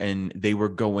there and they were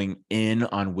going in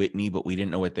on Whitney, but we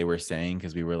didn't know what they were saying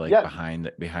because we were like yes, behind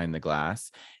the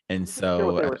glass. And we couldn't hear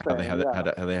what so they were how they saying. Yeah,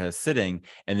 how they had us sitting,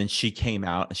 and then she came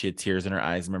out and she had tears in her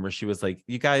eyes. Remember, she was like,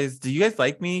 "You guys, do you guys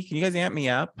like me? Can you guys amp me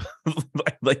up?"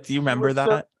 Like, do you she remember was so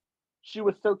that? she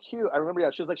was so cute. I remember, yeah,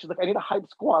 she's like, I need a hype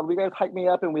squad. We guys hype me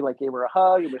up, and we like gave her a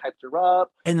hug, and we hyped her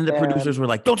up, And then the and producers were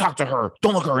like, "Don't talk to her.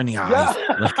 Don't look her in the yeah. eyes."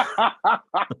 Like,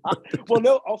 Well,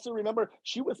 no, also remember,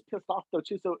 she was pissed off though,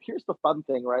 too. So here's the fun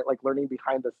thing, right? Like learning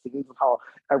behind the scenes of how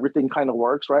everything kind of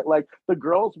works, right? Like the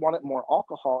girls wanted more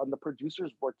alcohol, and the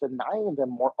producers were denying them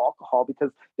more alcohol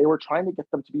because they were trying to get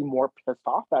them to be more pissed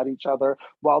off at each other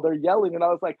while they're yelling. And I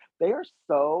was like, they are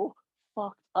so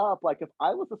fucked up. Like if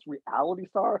I was this reality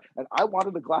star and I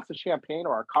wanted a glass of champagne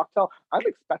or a cocktail, I'm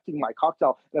expecting my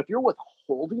cocktail. And if you're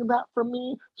withholding that from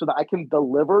me so that I can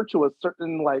deliver to a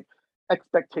certain like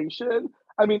expectation,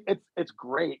 I mean, it's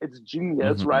great, it's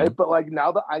genius, right? mhm. But like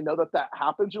now that I know that that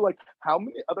happens, you're like, how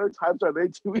many other times are they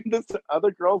doing this to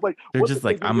other girls? Like, They're what just did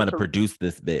they like, do "I'm to gonna Ter- produce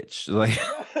this bitch." Like,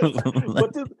 Yes.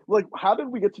 What did like how did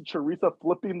we get to Teresa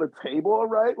flipping the table,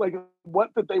 right? Like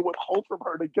what did they withhold from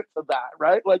her to get to that,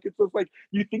 right? Like it's just like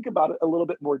you think about it a little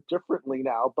bit more differently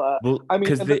now. But well, I mean,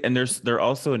 because they're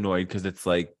also annoyed because it's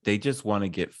like they just want to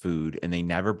get food and they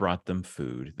never brought them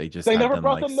food. They just they had never them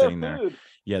brought like them their sitting there. food.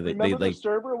 Yeah, they Remember like the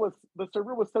server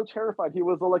was so terrified. He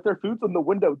was like, their food's in the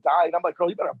window dying. I'm like, girl,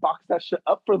 you better box that shit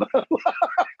up for them.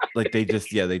 they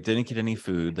just, yeah, they didn't get any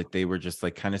food. Like they were just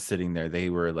like kind of sitting there. They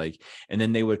were like, and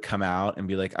then they would come out and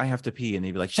be like, "I have to pee," and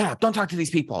they'd be like, "Shut up, don't talk to these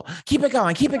people. Keep it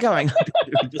going, keep it going."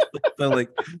 They were just like, so like,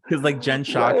 because like Jen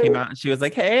Shaw came Right. out and she was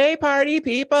like, "Hey, party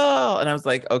people," and I was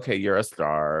like, "Okay, you're a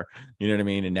star." You know what I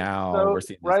mean? And now we're So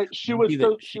seeing this right, movie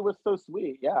that she was so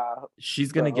sweet. Yeah.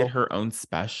 she's gonna get So her own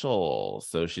special.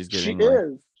 So she is.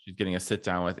 she's getting a sit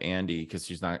down with Andy because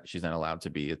she's not allowed to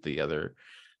be at the other.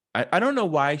 I don't know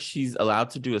why she's allowed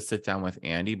to do a sit down with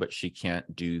Andy, but she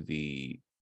can't do the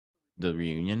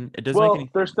reunion. It doesn't make Well, any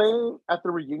they're sense. saying at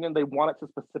the reunion they wanted to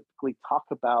specifically talk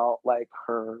about like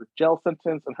her jail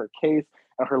sentence and her case,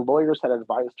 and her lawyers had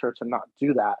advised her to not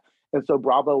do that. And so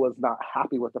Bravo was not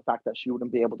happy with the fact that she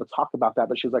wouldn't be able to talk about that.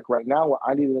 But she's like, right now, what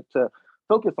I needed to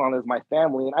focus on is my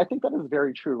family. And I think that is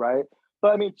very true, right?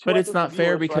 But I mean, But to it's us not as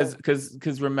fair viewers,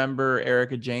 because remember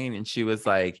Erica Jane, and she was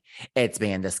like, "It's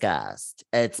being discussed.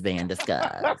 It's being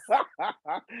discussed.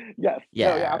 right? Yes. No.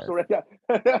 Yeah. Yes, Absolutely.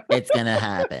 Yeah. it's gonna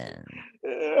happen."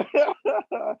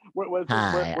 What was it?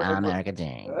 Hi, I'm Erica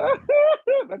Jane.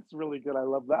 That's really good. I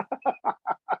love that.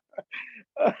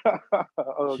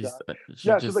 Oh She's god. she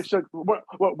Yeah, she's like, just we're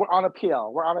on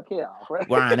appeal. We're on appeal.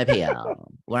 we're on appeal.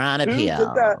 We're on Who did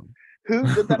that? appeal.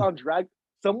 Who did that on drag?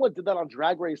 Someone did that on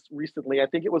Drag Race recently. I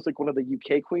think it was like one of the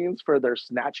UK queens for their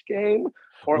Snatch game,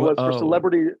 or it Well, was for oh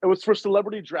celebrity. It was for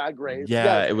Celebrity Drag Race. yeah,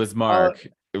 Yes. it was Uh, Mark.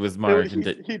 It was Mark, and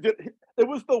he did. It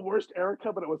was the worst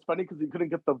Erica, but it was funny because he couldn't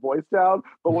get the voice down.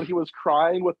 But when he was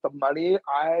crying with the money,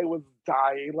 I was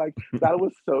dying. Like that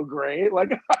was so great. Like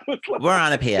I was like, we're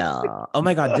on appeal. Oh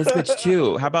my god, this bitch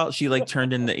too. How about she like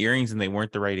turned in the earrings and they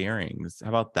weren't the right earrings? How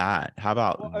about that? How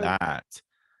well, about that?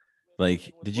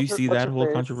 Like, did you see what's that her whole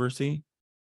face? controversy?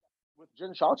 With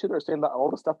Jen Shaw too, they're saying that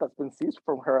all the stuff that's been seized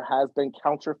from her has been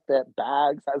counterfeit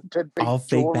bags, has been fake All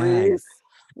fake jewelry. bags.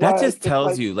 That Like just it's tells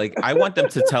like you, like, I want them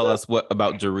to tell us what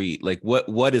about Dorit, like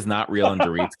what is not real in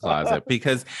Dorit's closet,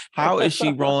 because how is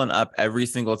she rolling up every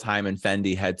single time in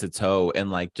Fendi head to toe and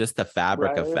like just the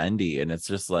fabric of right. Fendi, and it's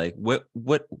just like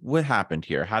what happened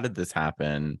here? How did this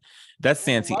happen? That's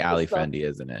Well, Sancy Alley Fendi,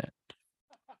 isn't it?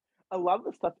 a lot of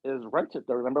the stuff is rented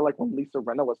though. Remember, like when Lisa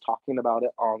Renna was talking about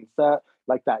it on set,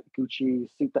 like that Gucci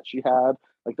suit that she had,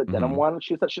 like the denim Mhm. one.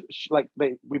 She said she like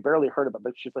we barely heard about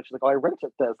it. She's like, oh, I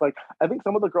rented this. Like I think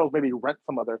some of the girls maybe rent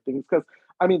some other things because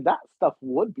I mean that stuff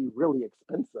would be really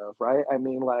expensive, right? I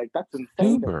mean, like that's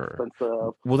insanely Super.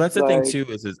 expensive. Well, that's the thing Like too,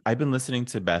 is I've been listening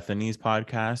to Bethany's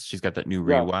podcast. She's got that new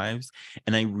yeah, Rewives,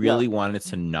 and I yeah, really wanted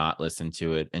to not listen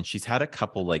to it. And she's had a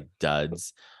couple like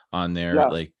duds on there, yeah.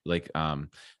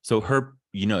 so her,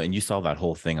 and you saw that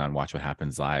whole thing on Watch What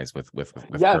Happens Lives with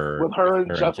Yes, her, with her and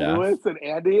her and Jeff Jeff. Lewis and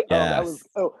Andy. Oh, that was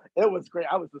Yes. it was great.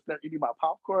 I was just there eating my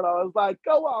popcorn. I was like,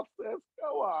 go off, sis,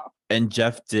 go off. And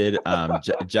Jeff did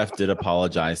Jeff did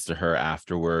apologize to her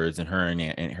afterwards, and her and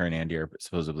Andy are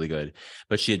supposedly good,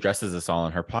 but she addresses this all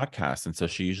on her podcast. And so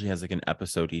she usually has like an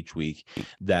episode each week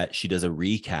that she does a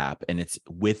recap, and it's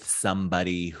with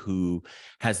somebody who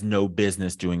has no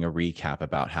business doing a recap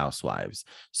about Housewives.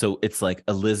 So it's like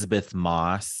Elizabeth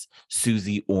Moss,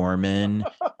 Susie Orman,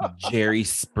 Jerry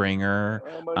Springer.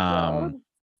 Oh my god.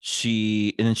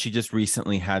 And then she just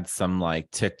recently had some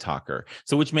like TikToker,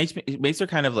 so which makes her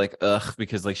kind of like ugh,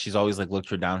 because like she's always like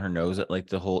looked her down her nose at like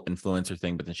the whole influencer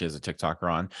thing, but then she has a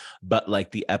TikToker on. But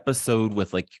like the episode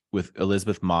with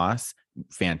Elizabeth Moss,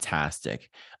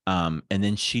 fantastic. And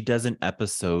then she does an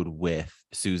episode with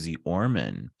Susie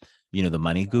Orman, the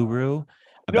money guru,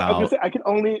 No, I was gonna about say I can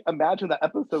only imagine that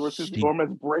episode where Susie she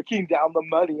Orman's breaking down the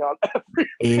money on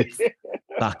it's everything.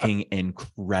 fucking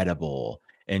incredible.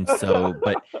 And so,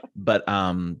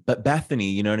 but Bethany,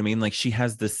 you know what I mean? Like she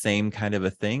has the same kind of a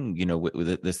thing,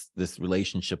 with this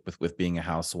relationship with being a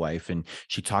housewife. And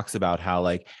she talks about how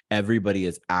like everybody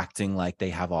is acting like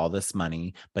they have all this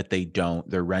money, but they don't.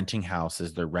 They're renting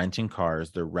houses, they're renting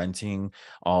cars, they're renting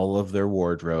all of their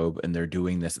wardrobe, and they're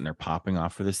doing this, and they're popping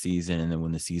off for the season. And then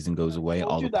when the season goes away,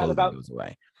 all the clothing goes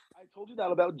away. I told you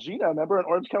that about Gina. Remember in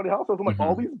Orange County Housewives? I'm like,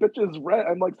 all Mhm. these bitches rent.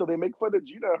 I'm like, so they make fun of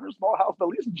Gina, her small house, but at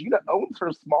least Gina owns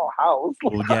her small house.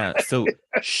 Well, yeah. So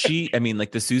I mean,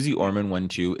 like the Susie Orman one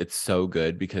too, it's so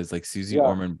good because like Susie Yeah,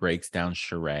 Orman breaks down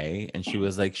Sheree, and she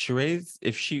was like,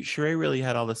 if Sheree really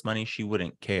had all this money, she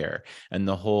wouldn't care. And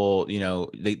the whole,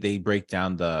 they break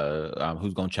down the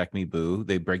Who's Gonna Check Me Boo.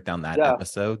 They break down that yeah,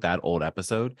 episode, that old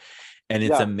episode. And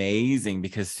it's yeah. amazing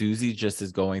because Susie just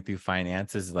is going through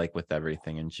finances like with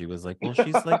everything. And she was like, well,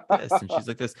 she's like this and she's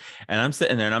like this. And I'm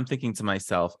sitting there and I'm thinking to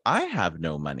myself, I have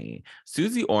no money.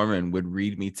 Susie Orman would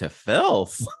read me to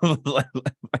filth. like,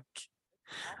 Awful.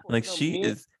 like she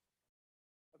is.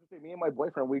 I was gonna say, me and my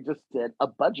boyfriend, we just did a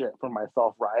budget for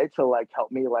myself, right? To like help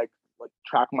me like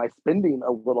track my spending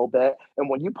a little bit. And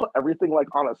when you put everything like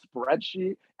on a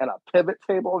spreadsheet and a pivot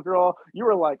table, girl, you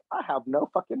were like, I have no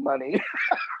fucking money.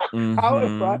 How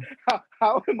am I Mhm.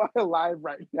 how am I alive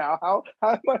right now? How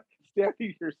am I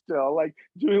standing here still, like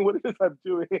doing what it is I'm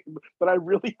doing, but I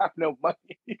really have no money.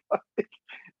 Like,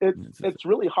 it's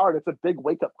really hard. It's a big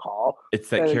wake up call. It's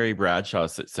that And Carrie Bradshaw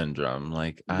syndrome.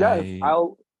 Like yes, I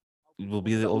I'll will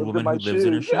be the that old lived in woman who my lives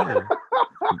in her shoes. shoe.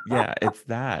 Yeah, it's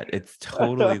that. It's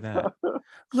totally that.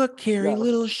 Look, Carrie, Yeah.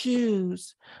 little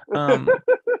shoes. Um,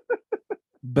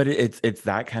 But it's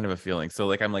that kind of a feeling. So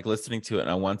like I'm like listening to it, and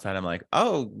on one side I'm like,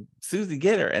 oh, Susie,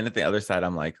 get her, and at the other side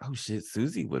I'm like, oh shit,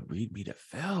 Susie would read me to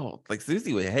filth. Like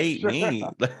Susie would hate Sure. me.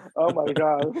 Oh my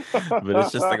god. But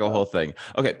it's just like a whole thing.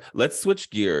 Okay, let's switch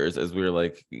gears as we're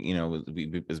like,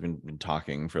 we've been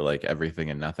talking for like everything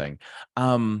and nothing.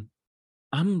 I'm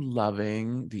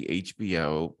loving the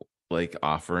HBO like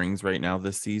offerings right now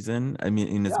this season. I mean,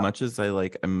 in as Yeah. much as I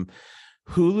like,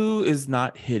 Hulu is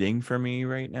not hitting for me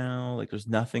right now. Like, there's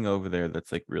nothing over there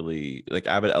that's like really like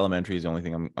Abbott Elementary is the only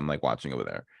thing I'm like watching over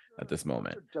there at this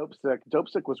moment. Dope Sick. Dope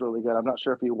Sick was really good. I'm not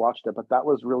sure if you watched it, but that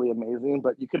was really amazing.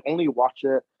 But you can only watch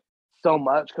it so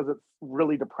much because it's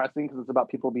really depressing because it's about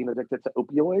people being addicted to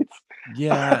opioids.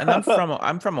 Yeah, and I'm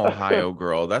from Ohio,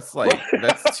 girl. That's like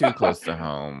that's too close to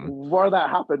home. Where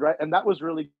that happened, right? And that was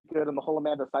really good. And the whole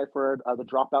Amanda Seyfried, the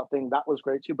dropout thing, that was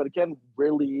great too. But again,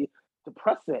 really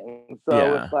depressing. So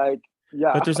Yeah. it's like,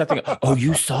 yeah. But there's nothing. Oh,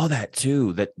 you saw that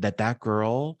too. That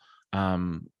girl,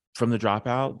 from the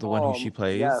Dropout, the one who she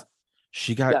plays. Yes.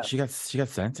 She got Yes. she got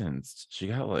sentenced. She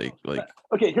got like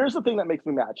Okay, here's the thing that makes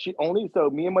me mad. So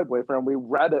me and my boyfriend, we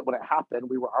read it when it happened.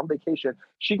 We were on vacation.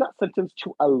 She got sentenced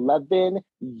to 11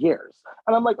 years.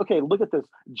 And I'm like, okay, look at this.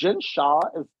 Jen Shaw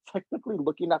is technically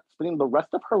looking at spending the rest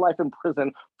of her life in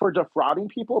prison for defrauding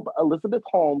people, but Elizabeth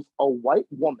Holmes, a white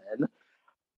woman,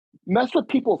 messed with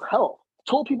people's health,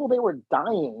 told people they were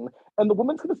dying, and the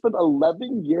woman's gonna spend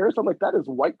 11 years. I'm like, that is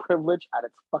white privilege at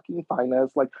its fucking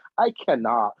finest. Like, I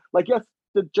cannot. Like, yes,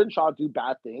 did Jen Shaw do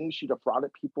bad things? She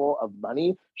defrauded people of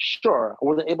money. Sure.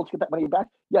 Were they able to get that money back?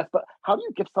 Yes, but how do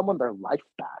you give someone their life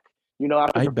back?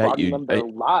 After I bet defrauding you them their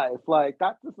life. Like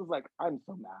that, this is like, I'm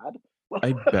so mad.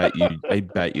 I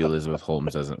bet you Elizabeth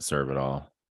Holmes doesn't serve at all.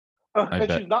 And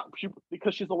bet. she's not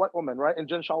because she's a white woman, right? And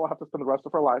Jen Shaw will have to spend the rest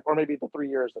of her life, or maybe the 3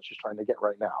 years that she's trying to get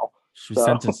right now. She was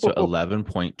sentenced to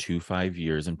 11.25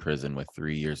 years in prison with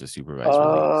 3 years of supervised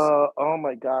release. Oh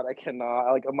my god, I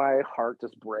cannot. Like my heart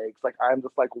just breaks. Like I'm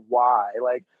just like, why?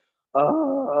 Like,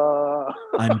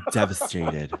 I'm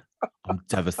devastated. I'm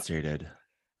devastated.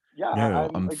 Yeah.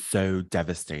 No, I'm like... so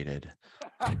devastated.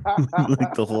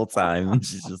 Like the whole time.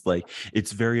 She's just like,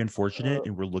 it's very unfortunate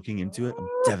and we're looking into it. I'm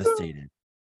devastated.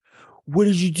 What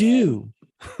did you do?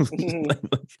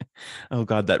 Oh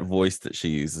god, that voice that she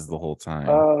uses the whole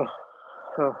time.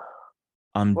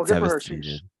 I'm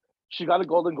devastated. She got a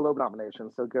Golden Globe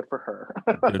nomination, so good for her.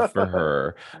 Good for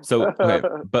her. So okay,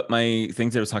 but my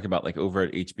things I was talking about, like over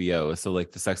at HBO, so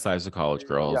like the Sex Lives of College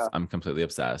Girls, yeah. I'm completely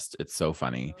obsessed. It's so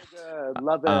funny. So good.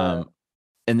 Love it.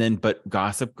 And then, but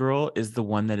Gossip Girl is the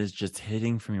one that is just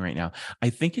hitting for me right now.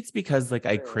 I think it's because like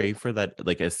I crave for that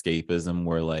like escapism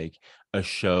where like a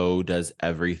show does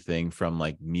everything from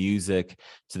like music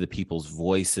to the people's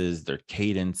voices, their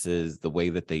cadences, the way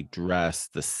that they dress,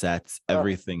 the sets,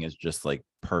 everything is just like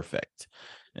perfect.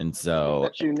 And so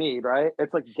that you need, right?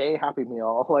 It's like gay Happy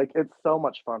Meal. Like it's so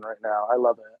much fun right now. I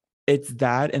love it. It's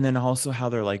that, and then also how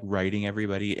they're like writing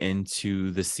everybody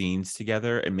into the scenes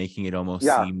together and making it almost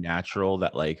seem natural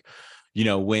that like,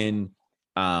 when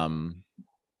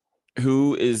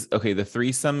who is okay, the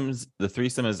threesome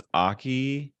is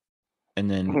Aki, and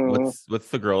then what's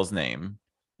the girl's name?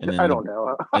 And then I don't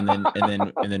know.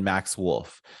 and then Max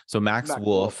Wolf. So Max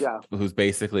Wolf, who's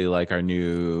basically like our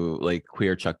new like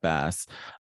queer Chuck Bass.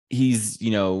 He's,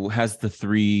 has the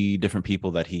 3 different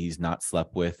people that he's not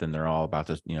slept with, and they're all about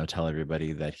to, tell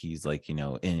everybody that he's like,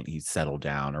 he's settled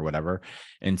down or whatever.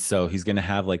 And so he's going to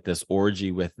have like this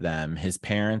orgy with them. His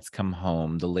parents come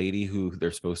home, the lady who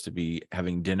they're supposed to be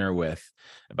having dinner with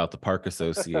about the park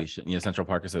association, Central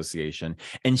Park Association.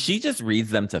 And she just reads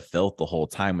them to filth the whole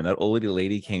time. When that old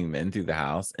lady came in through the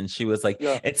house and she was like,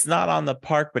 it's not on the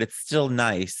park, but it's still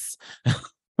nice.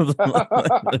 Like,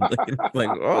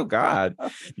 oh god,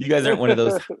 you guys aren't one of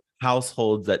those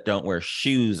households that don't wear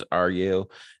shoes, are you?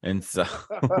 And so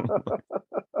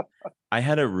I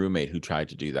had a roommate who tried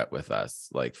to do that with us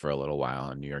like for a little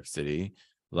while in New York City,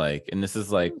 like, and this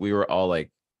is like we were all like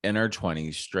in our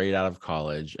 20s straight out of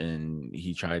college, and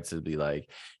he tried to be like,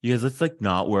 you guys, let's like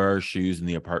not wear our shoes in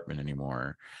the apartment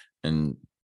anymore. And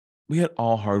we had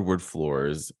all hardwood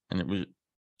floors, and it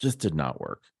just did not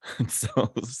work.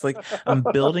 So it's like I'm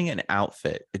building an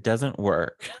outfit, it doesn't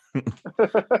work.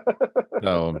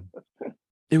 So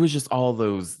it was just all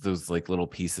those like little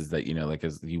pieces that like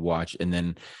as you watch, and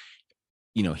then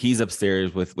he's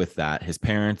upstairs with that, his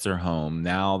parents are home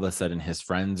now, all of a sudden his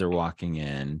friends are walking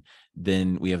in,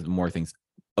 then we have more things.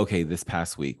 Okay, this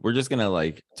past week, we're just gonna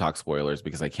like talk spoilers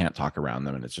because I can't talk around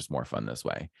them and it's just more fun this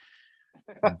way.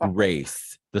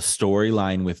 Grace, the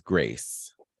storyline with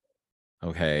Grace,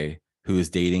 okay, who is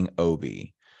dating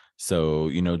Obi. So,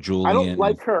 I don't Julian,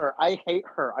 like her. I hate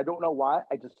her. I don't know why.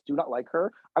 I just do not like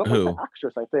her. I don't like the who?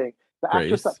 actress. I think the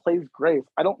actress that Grace. plays Grace.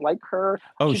 I don't like her.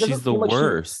 Oh, She she's doesn't the seem like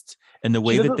worst. And the she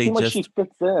way that doesn't seem like she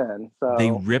fits in. they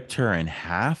So ripped her in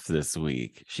half this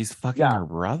week. She's fucking yeah, her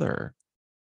brother.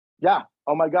 yeah.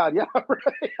 Oh my god, yeah.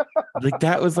 Right. Like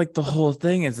that was like the whole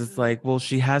thing is it's like, well,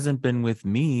 she hasn't been with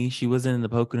me. She wasn't in the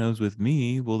Poconos with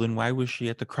me. Well, then why was she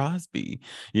at the Crosby?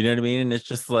 You know what I mean? And it's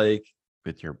just like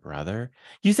with your brother.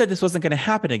 You said this wasn't going to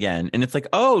happen again. And it's like,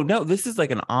 oh no, this is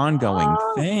like an ongoing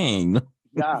Ah, thing.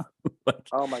 yeah. Like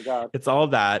Oh my god. it's all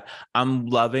that. I'm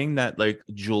loving that like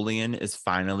Julian is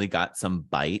finally got some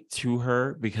bite to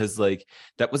her because like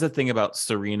that was the thing about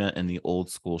Serena in the old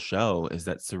school show is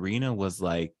that Serena was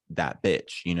like that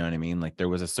bitch, you know what I mean? Like there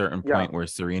was a certain Yeah, point where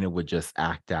Serena would just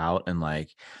act out and like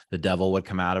the devil would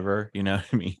come out of her, you know what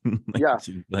I mean? Like yeah.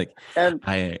 she's like And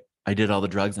I did all the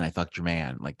drugs and I fucked your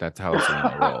man. Like that's how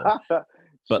Serena rolled.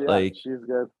 But yeah, like she's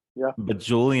good. Yeah, but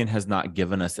Julian has not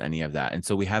given us any of that. And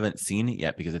so we haven't seen it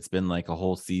yet because it's been like a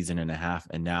whole season and a half.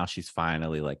 And now she's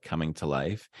finally like coming to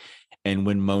life. And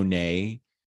when Monet,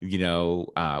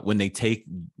 when they take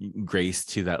Grace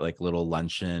to that like little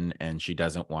luncheon and she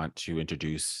doesn't want to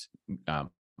introduce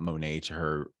Monet to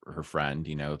her friend,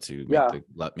 to yeah,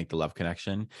 make the love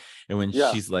connection. And when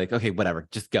yeah. she's like, okay, whatever,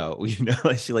 just go,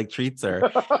 like she like treats her.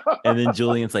 And then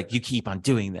Julian's like, you keep on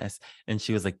doing this. And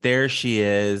she was like, there she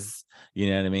is. You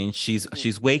know what I mean?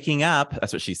 She's waking up.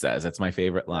 That's what she says. That's my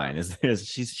favorite line is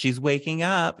she's waking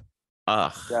up.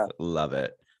 Ugh, Yeah. love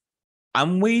it.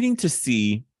 I'm waiting to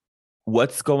see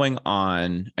what's going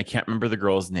on. I can't remember the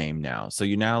girl's name now. So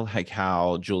like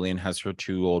how Julian has her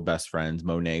two old best friends,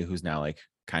 Monet, who's now like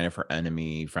kind of her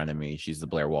frenemy. She's the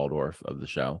Blair Waldorf of the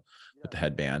show with the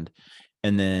headband.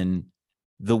 And then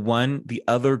the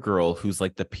other girl who's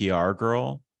like the PR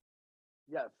girl.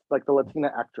 Yes, like the Latina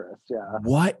actress. Yeah.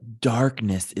 What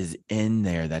darkness is in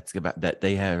there that's about that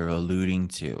they are alluding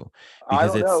to? I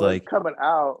Because don't it's know. It's like coming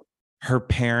out. her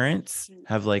parents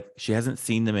have like she hasn't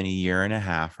seen them in a year and a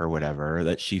half or whatever,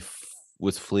 that she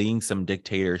was fleeing some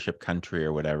dictatorship country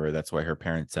or whatever. That's why her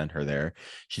parents sent her there.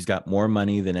 She's got more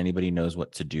money than anybody knows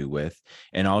what to do with.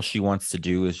 And all she wants to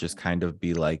do is just kind of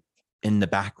be like in the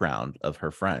background of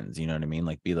her friends. You know what I mean?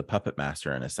 Like be the puppet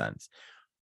master in a sense.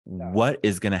 Yeah. What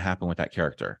is going to happen with that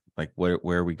character? Like where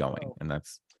are we going? Oh. And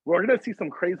that's We're gonna see some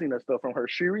craziness though from her.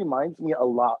 She reminds me a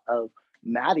lot of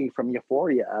Maddie from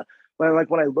Euphoria.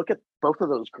 When I look at both of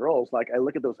those girls, like I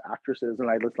look at those actresses and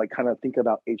I just like kind of think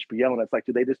about HBO and it's like,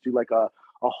 do they just do like a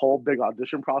whole big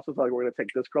audition process? Like we're gonna take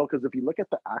this girl because if you look at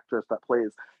the actress that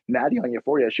plays Maddie on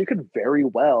Euphoria, she could very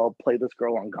well play this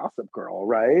girl on Gossip Girl,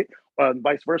 right?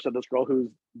 Vice versa, this girl who's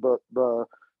the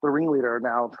ringleader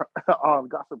now on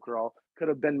Gossip Girl could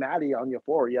have been Maddie on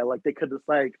Euphoria. Like they could just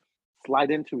like slide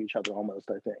into each other almost,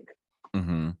 I think.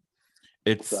 mm-hmm.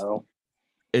 It's So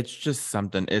it's just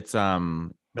something. It's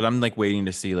but I'm like waiting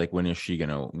to see like when is she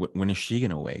gonna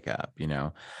wake up?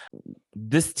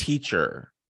 This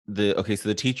teacher, so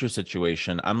the teacher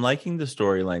situation. I'm liking the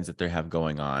storylines that they have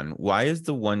going on. Why is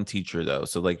the one teacher though?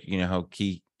 So like how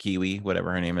Kiwi,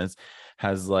 whatever her name is,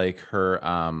 has like her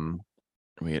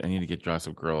wait, I need to get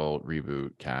Gossip Girl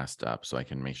reboot cast up so I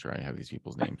can make sure I have these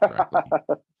people's names correctly.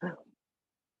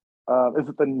 is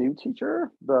it the new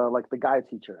teacher? The guy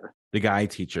teacher. The guy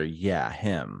teacher, yeah,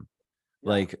 him. Yeah.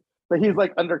 Like But he's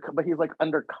like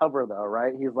undercover though,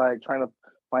 right? He's like trying to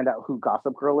find out who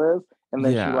Gossip Girl is, and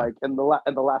then she like in the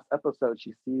last episode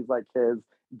she sees like his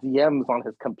DMs on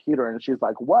his computer, and she's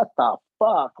like, "What the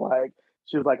fuck?" Like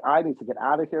she's like, "I need to get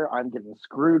out of here. I'm getting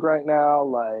screwed right now."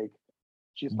 Like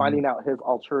she's finding out his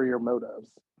ulterior motives.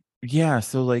 yeah,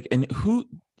 so like, and who?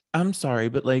 I'm sorry,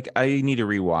 but like, I need to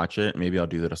rewatch it. Maybe I'll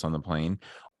do this on the plane.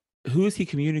 Who is he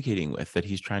communicating with that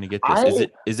he's trying to get this?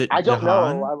 Is it I don't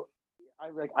Jahan? know.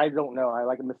 I don't know. I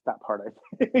like missed that part,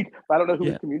 I think. But I don't know who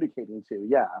he's communicating to.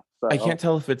 Yeah. So I can't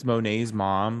tell if it's Monet's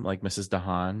mom, like Mrs.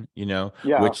 Dahan,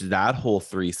 yeah. which that whole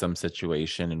threesome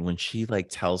situation. And when she like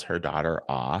tells her daughter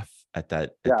off at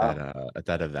that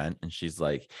event, and she's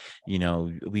like,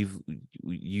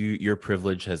 your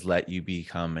privilege has let you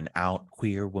become an out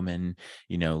queer woman,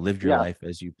 lived your life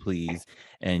as you please,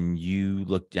 and you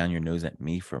look down your nose at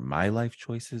me for my life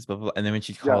choices, blah, blah, blah. And then when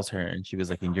she calls her and she was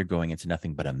like, and you're going into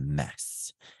nothing but a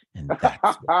mess, and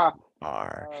that's what you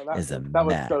are, is a mess. That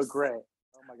was so great.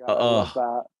 Oh my god, I love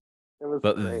that. It was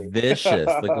great. Vicious.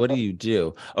 Like, what do you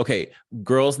do? Okay,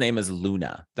 girl's name is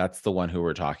Luna. That's the one who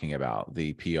we're talking about,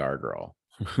 the PR girl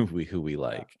who we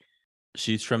like.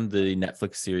 She's from the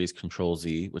Netflix series Control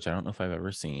Z, which I don't know if I've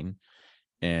ever seen,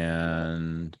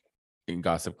 and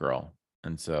Gossip Girl.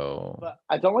 And so, But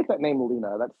I don't like that name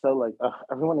Luna. That's so like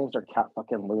everyone names their cat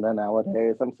fucking Luna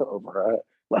nowadays. I'm so over it.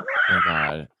 oh my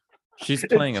God. She's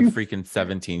It's playing a too. freaking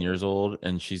 17 years old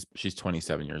and she's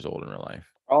 27 years old in real life.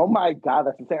 Oh my god,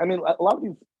 that's insane. I mean, a lot of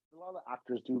the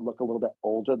actors do look a little bit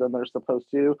older than they're supposed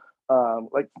to.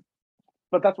 Like,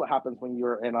 but that's what happens when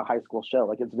you're in a high school show.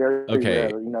 Like, it's very Okay,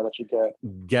 rare, that you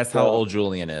get. guess how old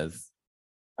Julian is?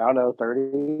 I don't know,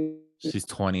 30. She's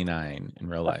 29 in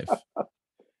real life. I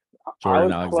Jordan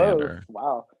was close. Alexander.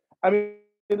 Wow. I mean,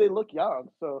 they look young.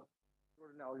 So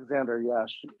Jordan Alexander, yeah,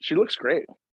 she looks great.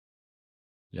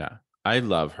 Yeah. I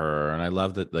love her, and I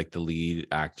love that like the lead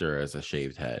actor has a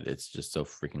shaved head. It's just so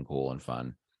freaking cool and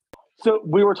fun. So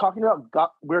we were talking about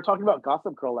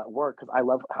Gossip Girl at work because I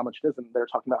love how much it is, and they're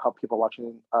talking about how people are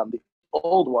watching the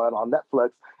old one on Netflix.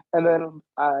 And then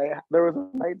there was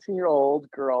a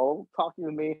 19-year-old girl talking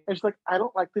to me, and she's like, "I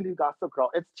don't like the new Gossip Girl.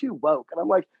 It's too woke." And I'm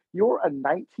like, "You're a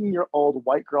 19-year-old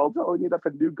white girl telling me that the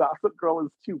new Gossip Girl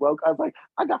is too woke." I was like,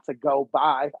 "I got to go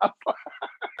by."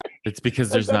 It's because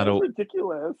Like, there's that not is a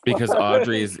ridiculous. because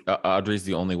Audrey's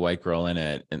the only white girl in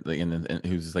it, and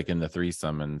who's like in the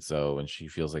threesome, and she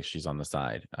feels like she's on the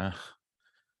side.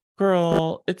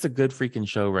 Girl, it's a good freaking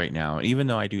show right now. And even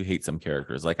though I do hate some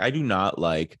characters, like I do not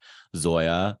like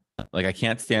Zoya. Like I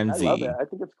can't stand I love it. Z. I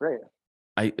think it's great.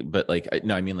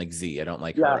 No, I mean like Z. I don't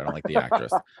like her. Yeah. I don't like the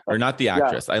actress, or not the Yeah.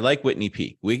 actress. I like Whitney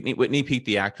Peak. Whitney Peak,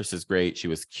 the actress, is great. She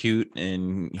was cute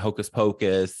in Hocus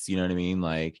Pocus. You know what I mean?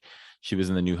 Like she was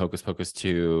in the new Hocus Pocus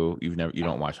 2. You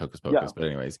don't watch Hocus Pocus, Yeah. but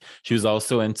anyways, she was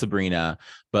also in Sabrina.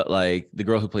 But like the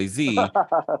girl who plays Z,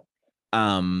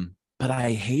 but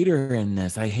I hate her in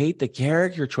this. I hate the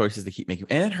character choices they keep making,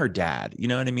 and her dad. You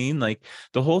know what I mean? Like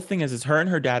the whole thing is her and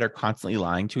her dad are constantly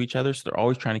lying to each other, so they're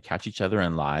always trying to catch each other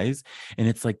in lies. And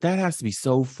it's like that has to be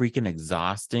so freaking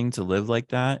exhausting to live like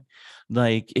that.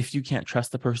 Like if you can't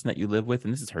trust the person that you live with,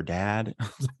 and this is her dad,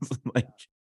 like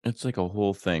it's like a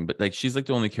whole thing. But like she's like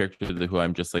the only character who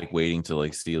I'm just like waiting to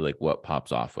like see like what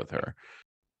pops off with her.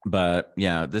 But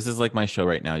yeah, this is like my show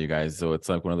right now, you guys. So it's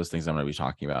like one of those things I'm going to be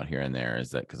talking about here and there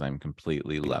is that because I'm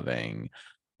completely loving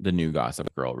the new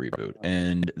Gossip Girl reboot,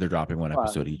 and they're dropping one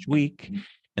episode each week.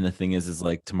 And the thing is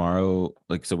like tomorrow,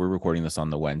 like, so we're recording this on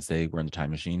the Wednesday, we're in the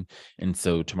time machine. And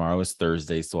so tomorrow is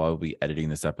Thursday. So I'll be editing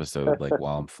this episode like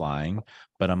while I'm flying,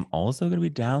 but I'm also going to be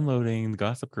downloading the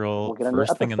Gossip Girl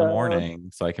first thing in the morning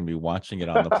so I can be watching it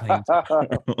on the plane.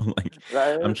 Like,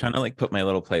 right? I'm trying to like put my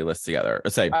little playlist together.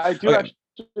 I do okay.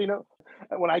 actually,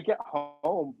 when I get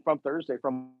home from Thursday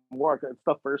from work, it's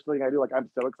the first thing I do. Like, I'm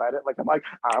so excited. Like, I'm like,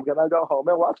 I'm gonna go home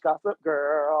and watch Gossip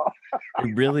Girl.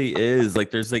 It really is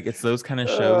like there's like it's those kind of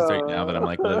shows right now that I'm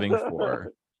like living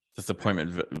for. This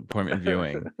appointment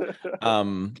viewing.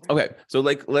 Okay, so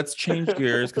like let's change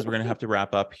gears because we're gonna have to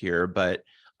wrap up here. But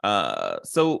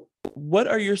so what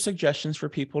are your suggestions for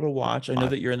people to watch? I know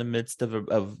that you're in the midst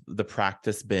of the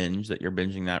Practice binge that you're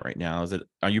binging that right now.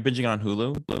 Are you binging on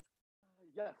Hulu?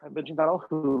 Yes, I'm binging that on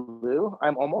Hulu.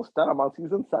 I'm almost done. I'm on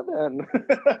season 7.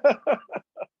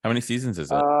 How many seasons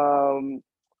is it? 8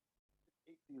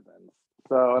 seasons.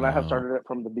 So, and I have started it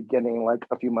from the beginning, like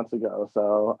a few months ago.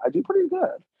 So I do pretty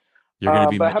good. You're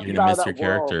gonna you're gonna miss your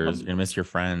characters. You're gonna miss your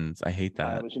friends. I hate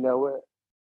that. But you know what?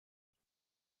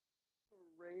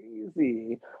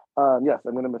 Crazy. Yes,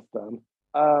 I'm gonna miss them.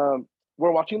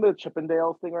 We're watching the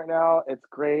Chippendales thing right now. It's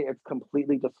great. It's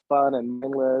completely just fun and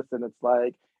mindless, and it's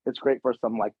like it's great for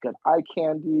some like good eye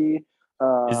candy.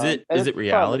 Is it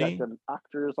reality? Good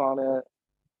actors on it.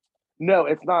 No,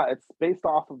 it's not. It's based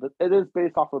off of it is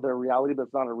based off of their reality, but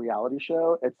it's not a reality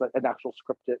show. It's like an actual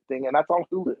scripted thing, and that's on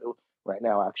Hulu right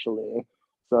now, actually.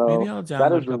 So maybe I'll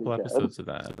download a couple episodes of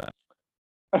that.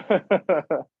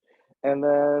 And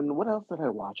then what else did I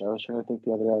watch? I was trying to think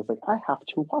the other day. I was like, I have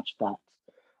to watch that.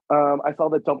 I saw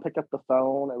that Don't Pick Up the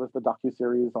Phone. It was the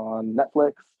docuseries on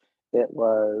Netflix. It's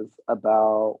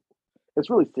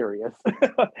really serious.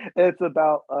 It's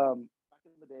about back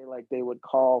in the day, like they would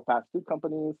call fast food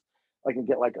companies, like and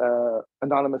get like a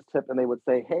anonymous tip, and they would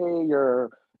say, "Hey, your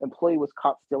employee was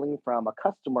caught stealing from a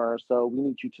customer, so we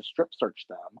need you to strip search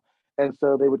them." And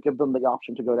so they would give them the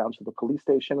option to go down to the police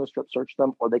station and strip search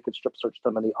them, or they could strip search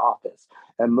them in the office.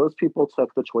 And most people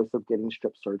took the choice of getting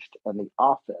strip searched in the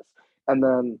office. And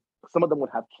then some of them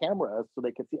would have cameras so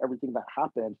they could see everything that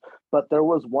happened. But there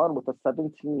was one with a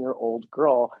 17-year-old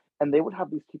girl, and they would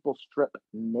have these people strip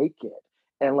naked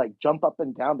and like jump up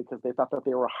and down because they thought that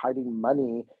they were hiding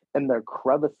money in their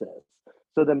crevices.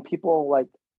 So then people like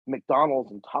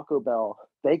McDonald's and Taco Bell,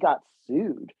 they got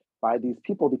sued by these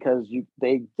people because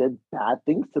they did bad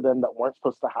things to them that weren't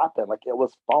supposed to happen. Like it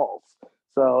was false.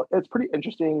 So it's pretty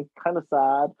interesting, kind of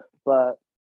sad, but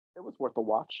It was worth a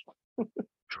watch.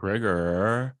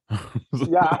 Trigger.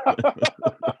 Yeah.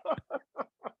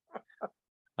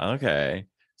 Okay.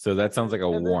 So that sounds like a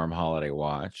And then, warm holiday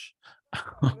watch.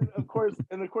 of course,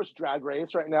 Drag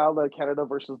Race right now, the Canada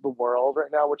versus the world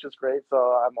right now, which is great. So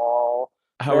I'm all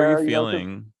How are you there, 'cause,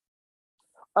 feeling?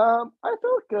 I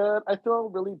feel good. I feel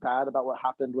really bad about what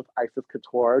happened with Isis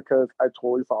Couture because I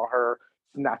totally saw her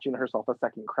snatching herself a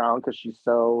second crown because she's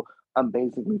so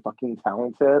amazingly fucking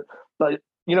talented. But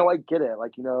I get it.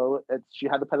 Like, she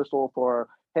had the pedestal for,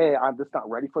 hey, I'm just not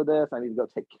ready for this. I need to go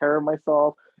take care of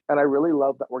myself. And I really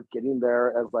love that we're getting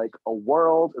there as like a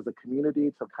world, as a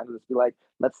community, to kind of just be like,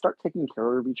 let's start taking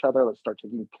care of each other. Let's start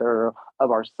taking care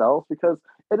of ourselves because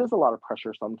it is a lot of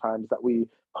pressure sometimes that we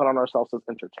put on ourselves as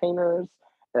entertainers,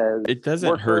 as It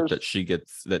doesn't hurt workers. that she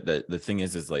gets that the thing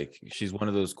is like she's one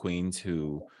of those queens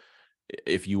who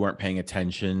if you weren't paying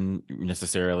attention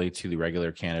necessarily to the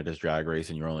regular Canada's Drag Race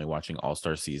and you're only watching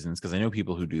all-star seasons, because I know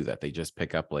people who do that. They just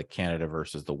pick up like Canada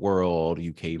versus the world,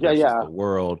 UK Yeah, versus yeah, the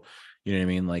world. You know what I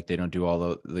mean? Like they don't do all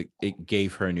the like it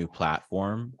gave her a new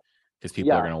platform because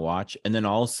people are yeah, gonna watch. And then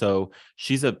also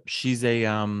she's a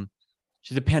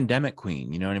pandemic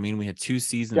queen, you know what I mean? We had 2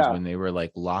 seasons yeah, when they were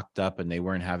like locked up and they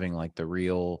weren't having like the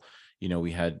real,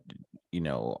 we had, you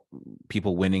know,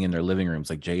 people winning in their living rooms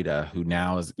like Jada, who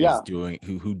now is yeah, doing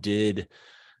who did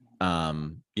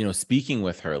speaking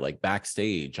with her like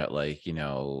backstage at like,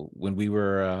 when we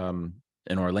were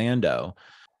in Orlando,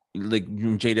 like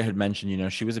Jada had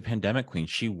mentioned, she was a pandemic queen.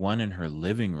 She won in her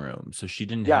living room. So she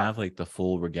didn't yeah, have like the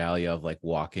full regalia of like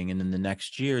walking. And then the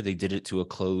next year they did it to a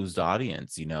closed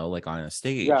audience, like on a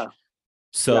stage. yeah, yeah,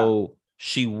 So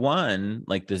she won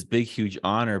like this big, huge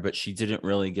honor, but she didn't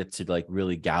really get to like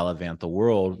really gallivant the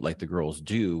world like the girls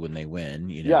do when they win,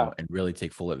 yeah, and really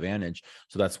take full advantage.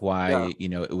 So that's yeah, why,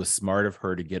 it was smart of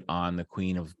her to get on the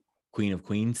Queen of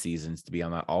Queen seasons, to be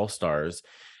on that All Stars,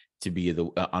 to be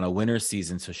on a winter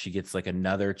season, so she gets like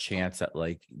another chance at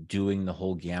like doing the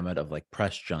whole gamut of like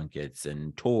press junkets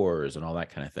and tours and all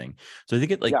that kind of thing. So I think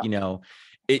it like yeah,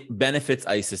 it benefits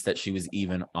Isis that she was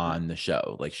even on the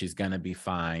show. Like she's gonna be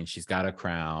fine, she's got a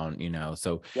crown,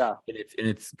 so yeah.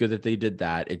 it's good that they did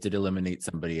that. It did eliminate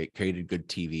somebody. It created good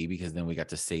TV because then we got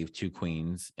to save 2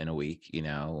 queens in a week,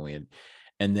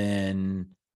 and then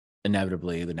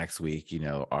inevitably the next week,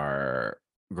 our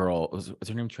girl was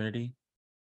her name Trinity?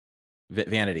 Is it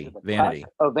Tuck?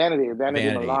 Oh, Vanity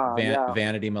Milan. Yeah,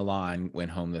 Vanity Milan went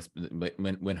home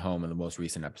went home in the most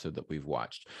recent episode that we've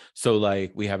watched. So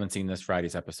like we haven't seen this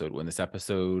Friday's episode. When this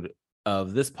episode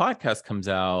of this podcast comes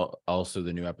out, also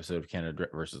the new episode of Canada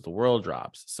versus the World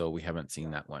drops. So we haven't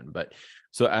seen that one. But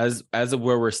so as of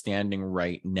where we're standing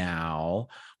right now,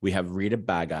 we have Rita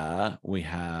Baga, we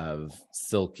have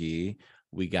Silky,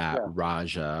 we got yeah,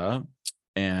 Raja,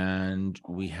 and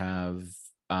we have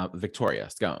Victoria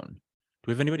Scone. Do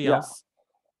we have anybody yeah. else?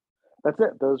 That's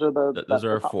it. Those That's are the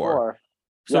our top 4. four.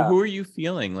 So Yeah. who are you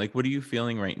feeling? Like, what are you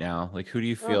feeling right now? Like, who do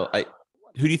you feel?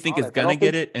 Who do you think is Honest, I gonna don't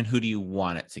get think it, and who do you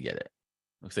want it to get it?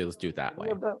 Let's do it that any way.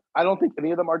 of them. I don't think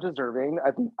any of them are deserving. I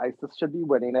think Isis should be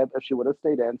winning it if she would have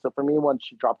stayed in. So for me, when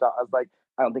she dropped out, I was like,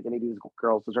 I don't think any of these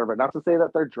girls deserve it. Not to say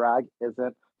that their drag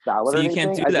isn't valid So or you can't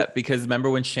anything. do that because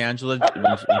remember when Shangela,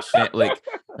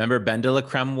 remember Ben de la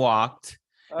Creme walked,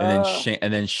 and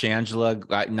then Shangela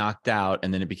got knocked out,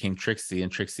 and then it became Trixie, and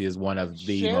Trixie is one of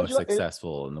the most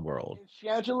successful in the world.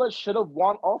 Shangela should have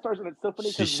won All Stars, and it's so funny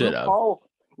She because should have.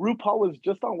 RuPaul was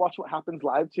just on Watch What Happens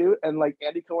Live too, and like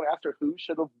Andy Cohen asked her who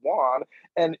should have won,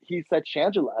 and he said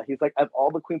Shangela. He's like, of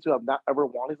all the queens who have not ever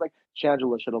won, he's like,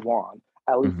 Shangela should have won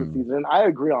at least this season. And I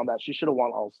agree on that. She should have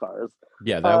won All Stars.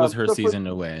 Yeah, that was her season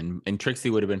to win, and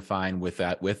Trixie would have been fine with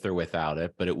that, with or without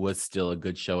it. But it was still a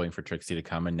good showing for Trixie to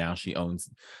come, and now she owns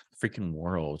the freaking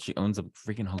world. She owns a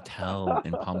freaking hotel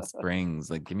in Palm Springs.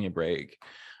 Like, give me a break.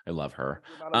 I love her.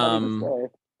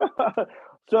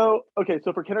 So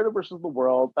for Canada versus the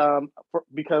world,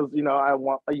 because I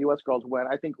want a U.S. girl to win.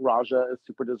 I think Raja is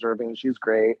super deserving. She's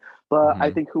great, but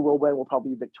I think who will win will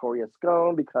probably be Victoria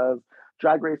Scone because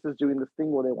Drag Race is doing this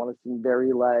thing where they want to seem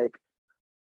very like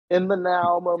in the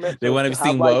now moment. They want to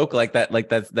seem woke, like that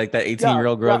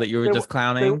 18-year-old girl that you were just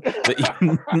clowning.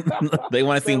 They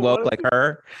want to seem woke like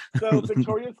her. So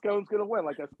Victoria Scone's gonna win.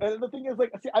 And the thing is,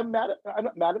 I'm not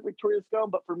mad at Victoria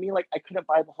Scone, but for me, I couldn't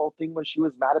buy the whole thing when she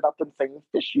was mad about them saying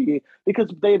fishy because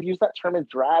they have used that term in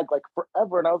drag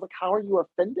forever, and I was like, how are you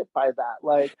offended by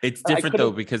that? It's different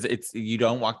though because you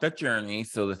don't walk that journey.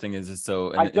 So the thing is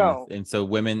so I don't, and so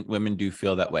women do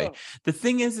feel that way. The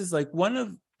thing is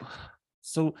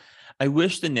so I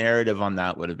wish the narrative on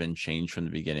that would have been changed from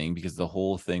the beginning, because the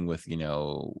whole thing with,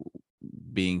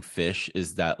 being Fish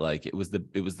is that like it was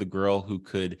the girl who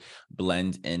could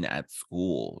blend in at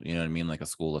school, you know what I mean, like a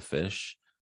school of fish.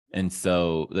 And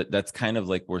so that's kind of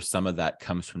like where some of that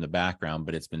comes from the background,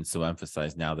 but it's been so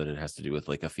emphasized now that it has to do with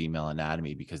like a female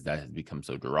anatomy because that has become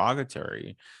so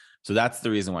derogatory. So that's the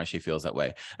reason why she feels that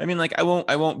way. I mean, like I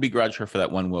won't begrudge her for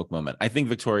that one woke moment. I think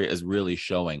Victoria is really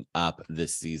showing up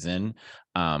this season.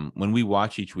 When we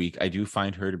watch each week, I do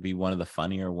find her to be one of the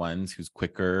funnier ones who's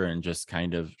quicker and just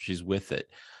kind of she's with it.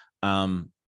 I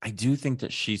do think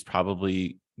that she's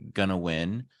probably gonna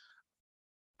win.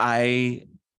 I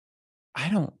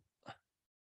don't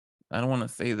want to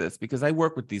say this because I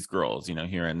work with these girls, you know,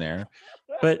 here and there,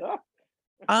 but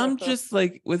I'm just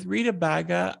like with Rita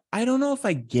Baga, I don't know if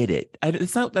I get it.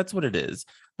 It's not, that's what it is.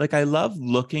 Like, I love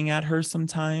looking at her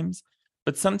sometimes,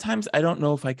 but sometimes I don't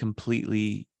know if I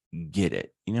completely get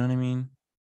it. You know what I mean?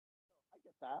 I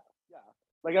get that. Yeah.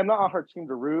 Like I'm not on her team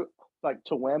to root like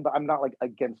to win, but I'm not like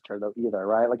against her though either,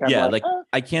 right? Like I'm Yeah, like, like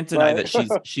I can't deny like,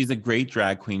 that she's a great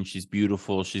drag queen. She's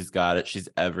beautiful. She's got it. She's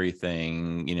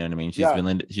everything. You know what I mean? She's Yeah.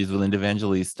 Belinda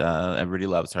Evangelista. Everybody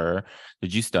loves her.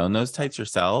 Did you stone those tights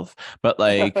yourself? But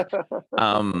like,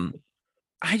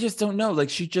 I just don't know. Like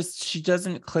she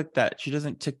doesn't click that. She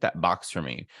doesn't tick that box for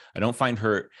me. I don't find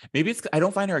her, I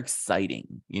don't find her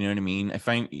exciting. You know what I mean? I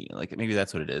find like maybe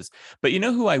that's what it is. But you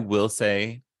know who I will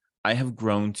say I have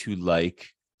grown to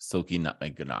like Silky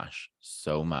Nutmeg Ganache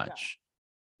so much.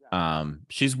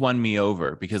 She's won me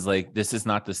over because like this is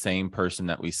not the same person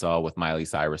that we saw with Miley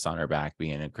Cyrus on her back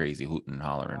being a crazy hooting and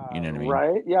hollering. You know what I mean?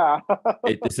 Right? Yeah.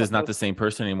 This is not the same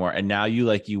person anymore. And now you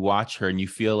watch her and you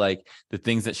feel like the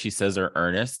things that she says are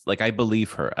earnest. Like I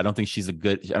believe her. I don't think she's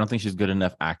good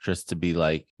enough actress to be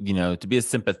like, you know, to be as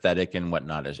sympathetic and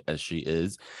whatnot as she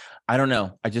is. I don't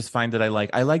know. I just find that I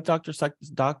like Dr.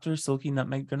 Silky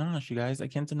Nutmeg Ganache, you guys. I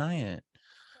can't deny it.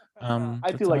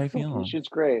 I feel like Silky, she's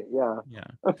great. Yeah.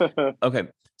 Okay.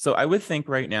 So I would think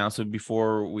right now, so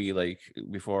before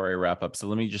I wrap up, so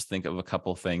let me just think of a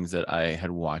couple things that I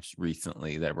had watched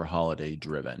recently that were holiday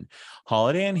driven.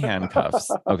 Holiday in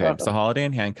Handcuffs. Okay. So Holiday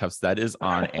in Handcuffs, that is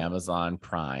on Amazon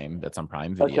Prime. That's on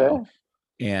Prime Video. Okay.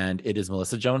 And it is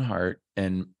Melissa Joan Hart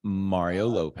and Mario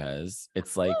Lopez.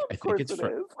 It's like, I think it's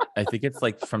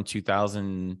like from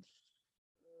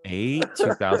 2008,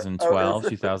 2012,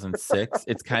 2006.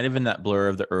 It's kind of in that blur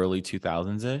of the early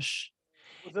 2000s ish.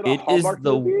 Was it a Hallmark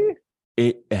movie?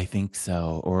 I think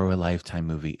so, or a Lifetime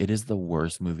movie. It is the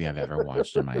worst movie I've ever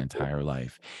watched in my entire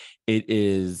life. It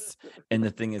is, and the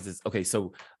thing is okay,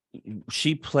 so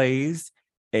she plays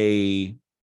a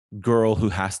girl who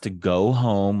has to go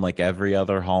home like every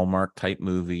other Hallmark type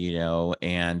movie, you know,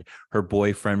 and her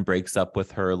boyfriend breaks up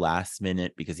with her last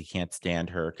minute because he can't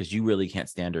stand her, because you really can't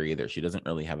stand her either. She doesn't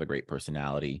really have a great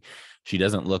personality. She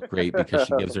doesn't look great because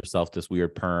she gives herself this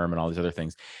weird perm and all these other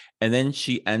things. And then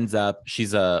she ends up,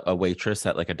 she's a waitress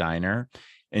at like a diner.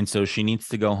 And so she needs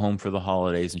to go home for the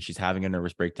holidays and she's having a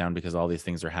nervous breakdown because all these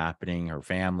things are happening. Her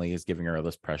family is giving her all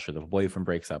this pressure. The boyfriend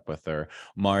breaks up with her.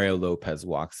 Mario Lopez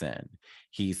walks in.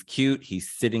 He's cute.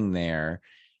 He's sitting there.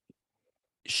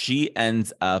 She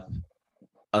ends up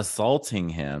assaulting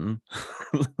him,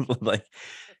 like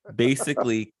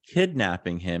basically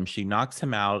kidnapping him. She knocks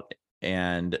him out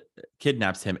and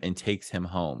kidnaps him and takes him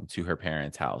home to her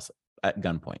parents' house at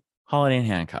gunpoint. Holiday in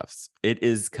Handcuffs. It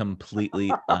is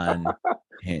completely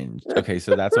unhinged. Okay,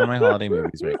 so that's one of my holiday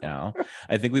movies right now.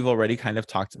 I think we've already kind of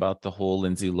talked about the whole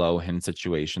Lindsay Lohan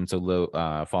situation. So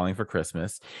Falling for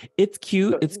Christmas. It's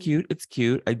cute. It's cute. It's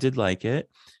cute. I did like it.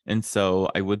 And so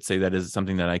I would say that is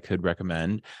something that I could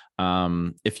recommend.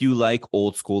 If you like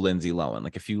old school Lindsay Lohan,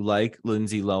 like if you like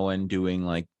Lindsay Lohan doing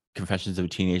like Confessions of a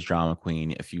Teenage Drama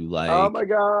Queen, if you like, oh my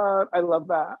god, I love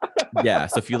that. Yeah,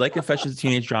 so if you like Confessions of a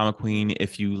Teenage Drama Queen,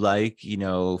 if you like, you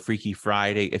know, Freaky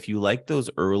Friday, if you like those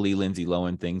early Lindsay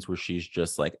Lohan things where she's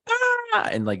just like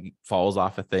and like falls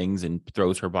off of things and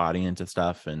throws her body into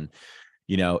stuff, and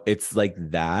you know, it's like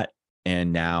that.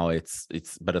 And now it's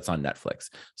but it's on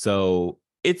Netflix, so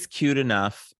it's cute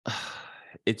enough.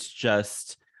 It's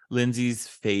just Lindsay's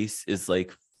face is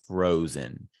like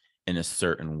frozen in a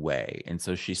certain way, and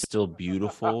so she's still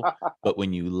beautiful, but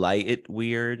when you light it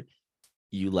weird,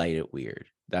 you light it weird.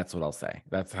 That's what I'll say.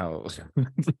 That's how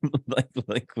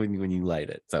like when you light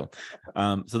it. So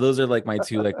so those are like my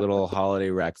two like little holiday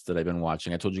recs that I've been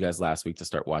watching. I told you guys last week to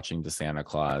start watching The Santa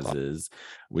Clauses,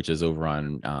 which is over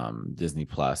on Disney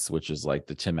Plus, which is like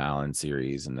the Tim Allen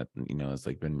series, and that, you know, it's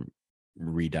like been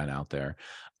redone out there.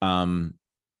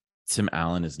 Tim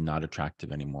Allen is not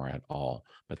attractive anymore at all,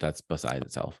 but that's beside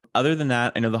itself. Other than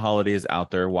that, I know The Holiday is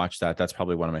out there. Watch that. That's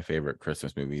probably one of my favorite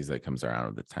Christmas movies that comes around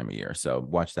at the time of year. So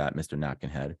watch that, Mr.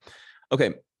 Napkinhead.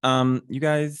 Okay, You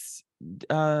guys,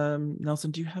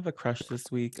 Nelson, do you have a crush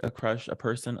this week? A crush, a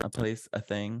person, a place, a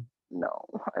thing? No,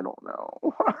 I don't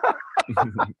know.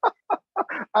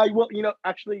 I will,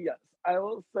 actually, yes. I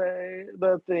will say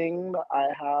the thing that I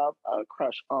have a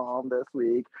crush on this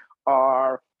week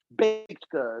are baked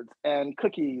goods and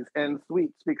cookies and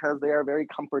sweets because they are very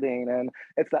comforting. And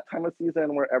it's that time of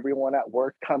season where everyone at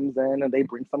work comes in and they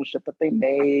bring some shit that they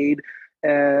made.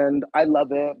 And I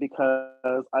love it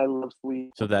because I love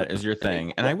sweets. So that is your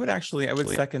thing. And I would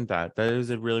second that. That is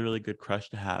a really, really good crush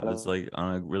to have, is like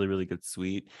on a really, really good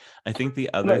sweet. I think the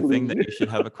other thing that you should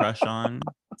have a crush on,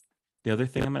 the other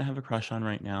thing I'm going to have a crush on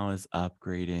right now is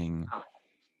upgrading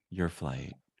your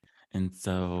flight. And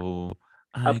so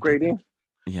Upgrading?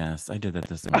 Yes, I did that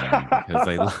this morning because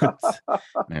I looked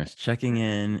and I was checking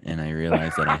in and I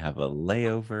realized that I have a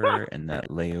layover, and that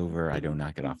layover, I do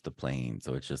not get off the plane.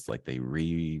 So it's just like they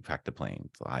repack the plane.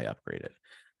 So I upgraded.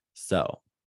 So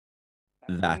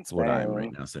that's what I'm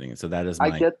right now sitting in. So that is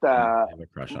I get that. I have a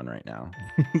crush on right now.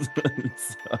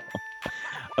 So,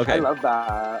 okay. I love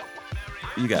that.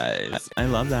 You guys, I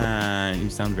love that.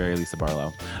 You sound very Lisa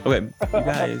Barlow. Okay, you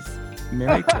guys,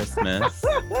 Merry Christmas.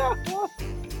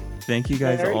 Thank you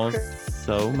guys all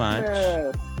so much.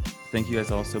 Thank you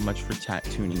guys all so much for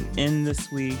tuning in this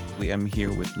week. I'm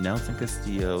here with Nelson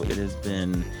Castillo. It has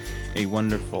been a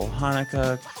wonderful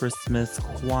Hanukkah, Christmas,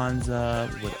 Kwanzaa,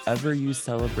 whatever you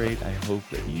celebrate. I hope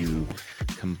that you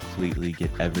completely get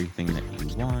everything that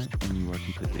you want and you are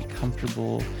completely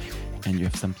comfortable and you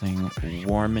have something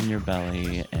warm in your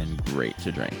belly and great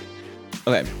to drink.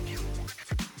 Okay,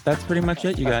 that's pretty much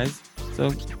it, you guys.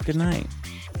 So good night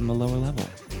from the lower level.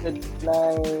 Good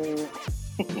night.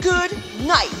 Good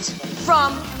night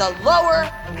from the lower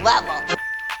level.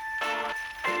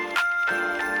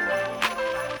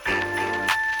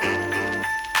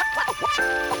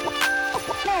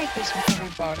 Merry Christmas,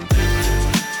 everybody.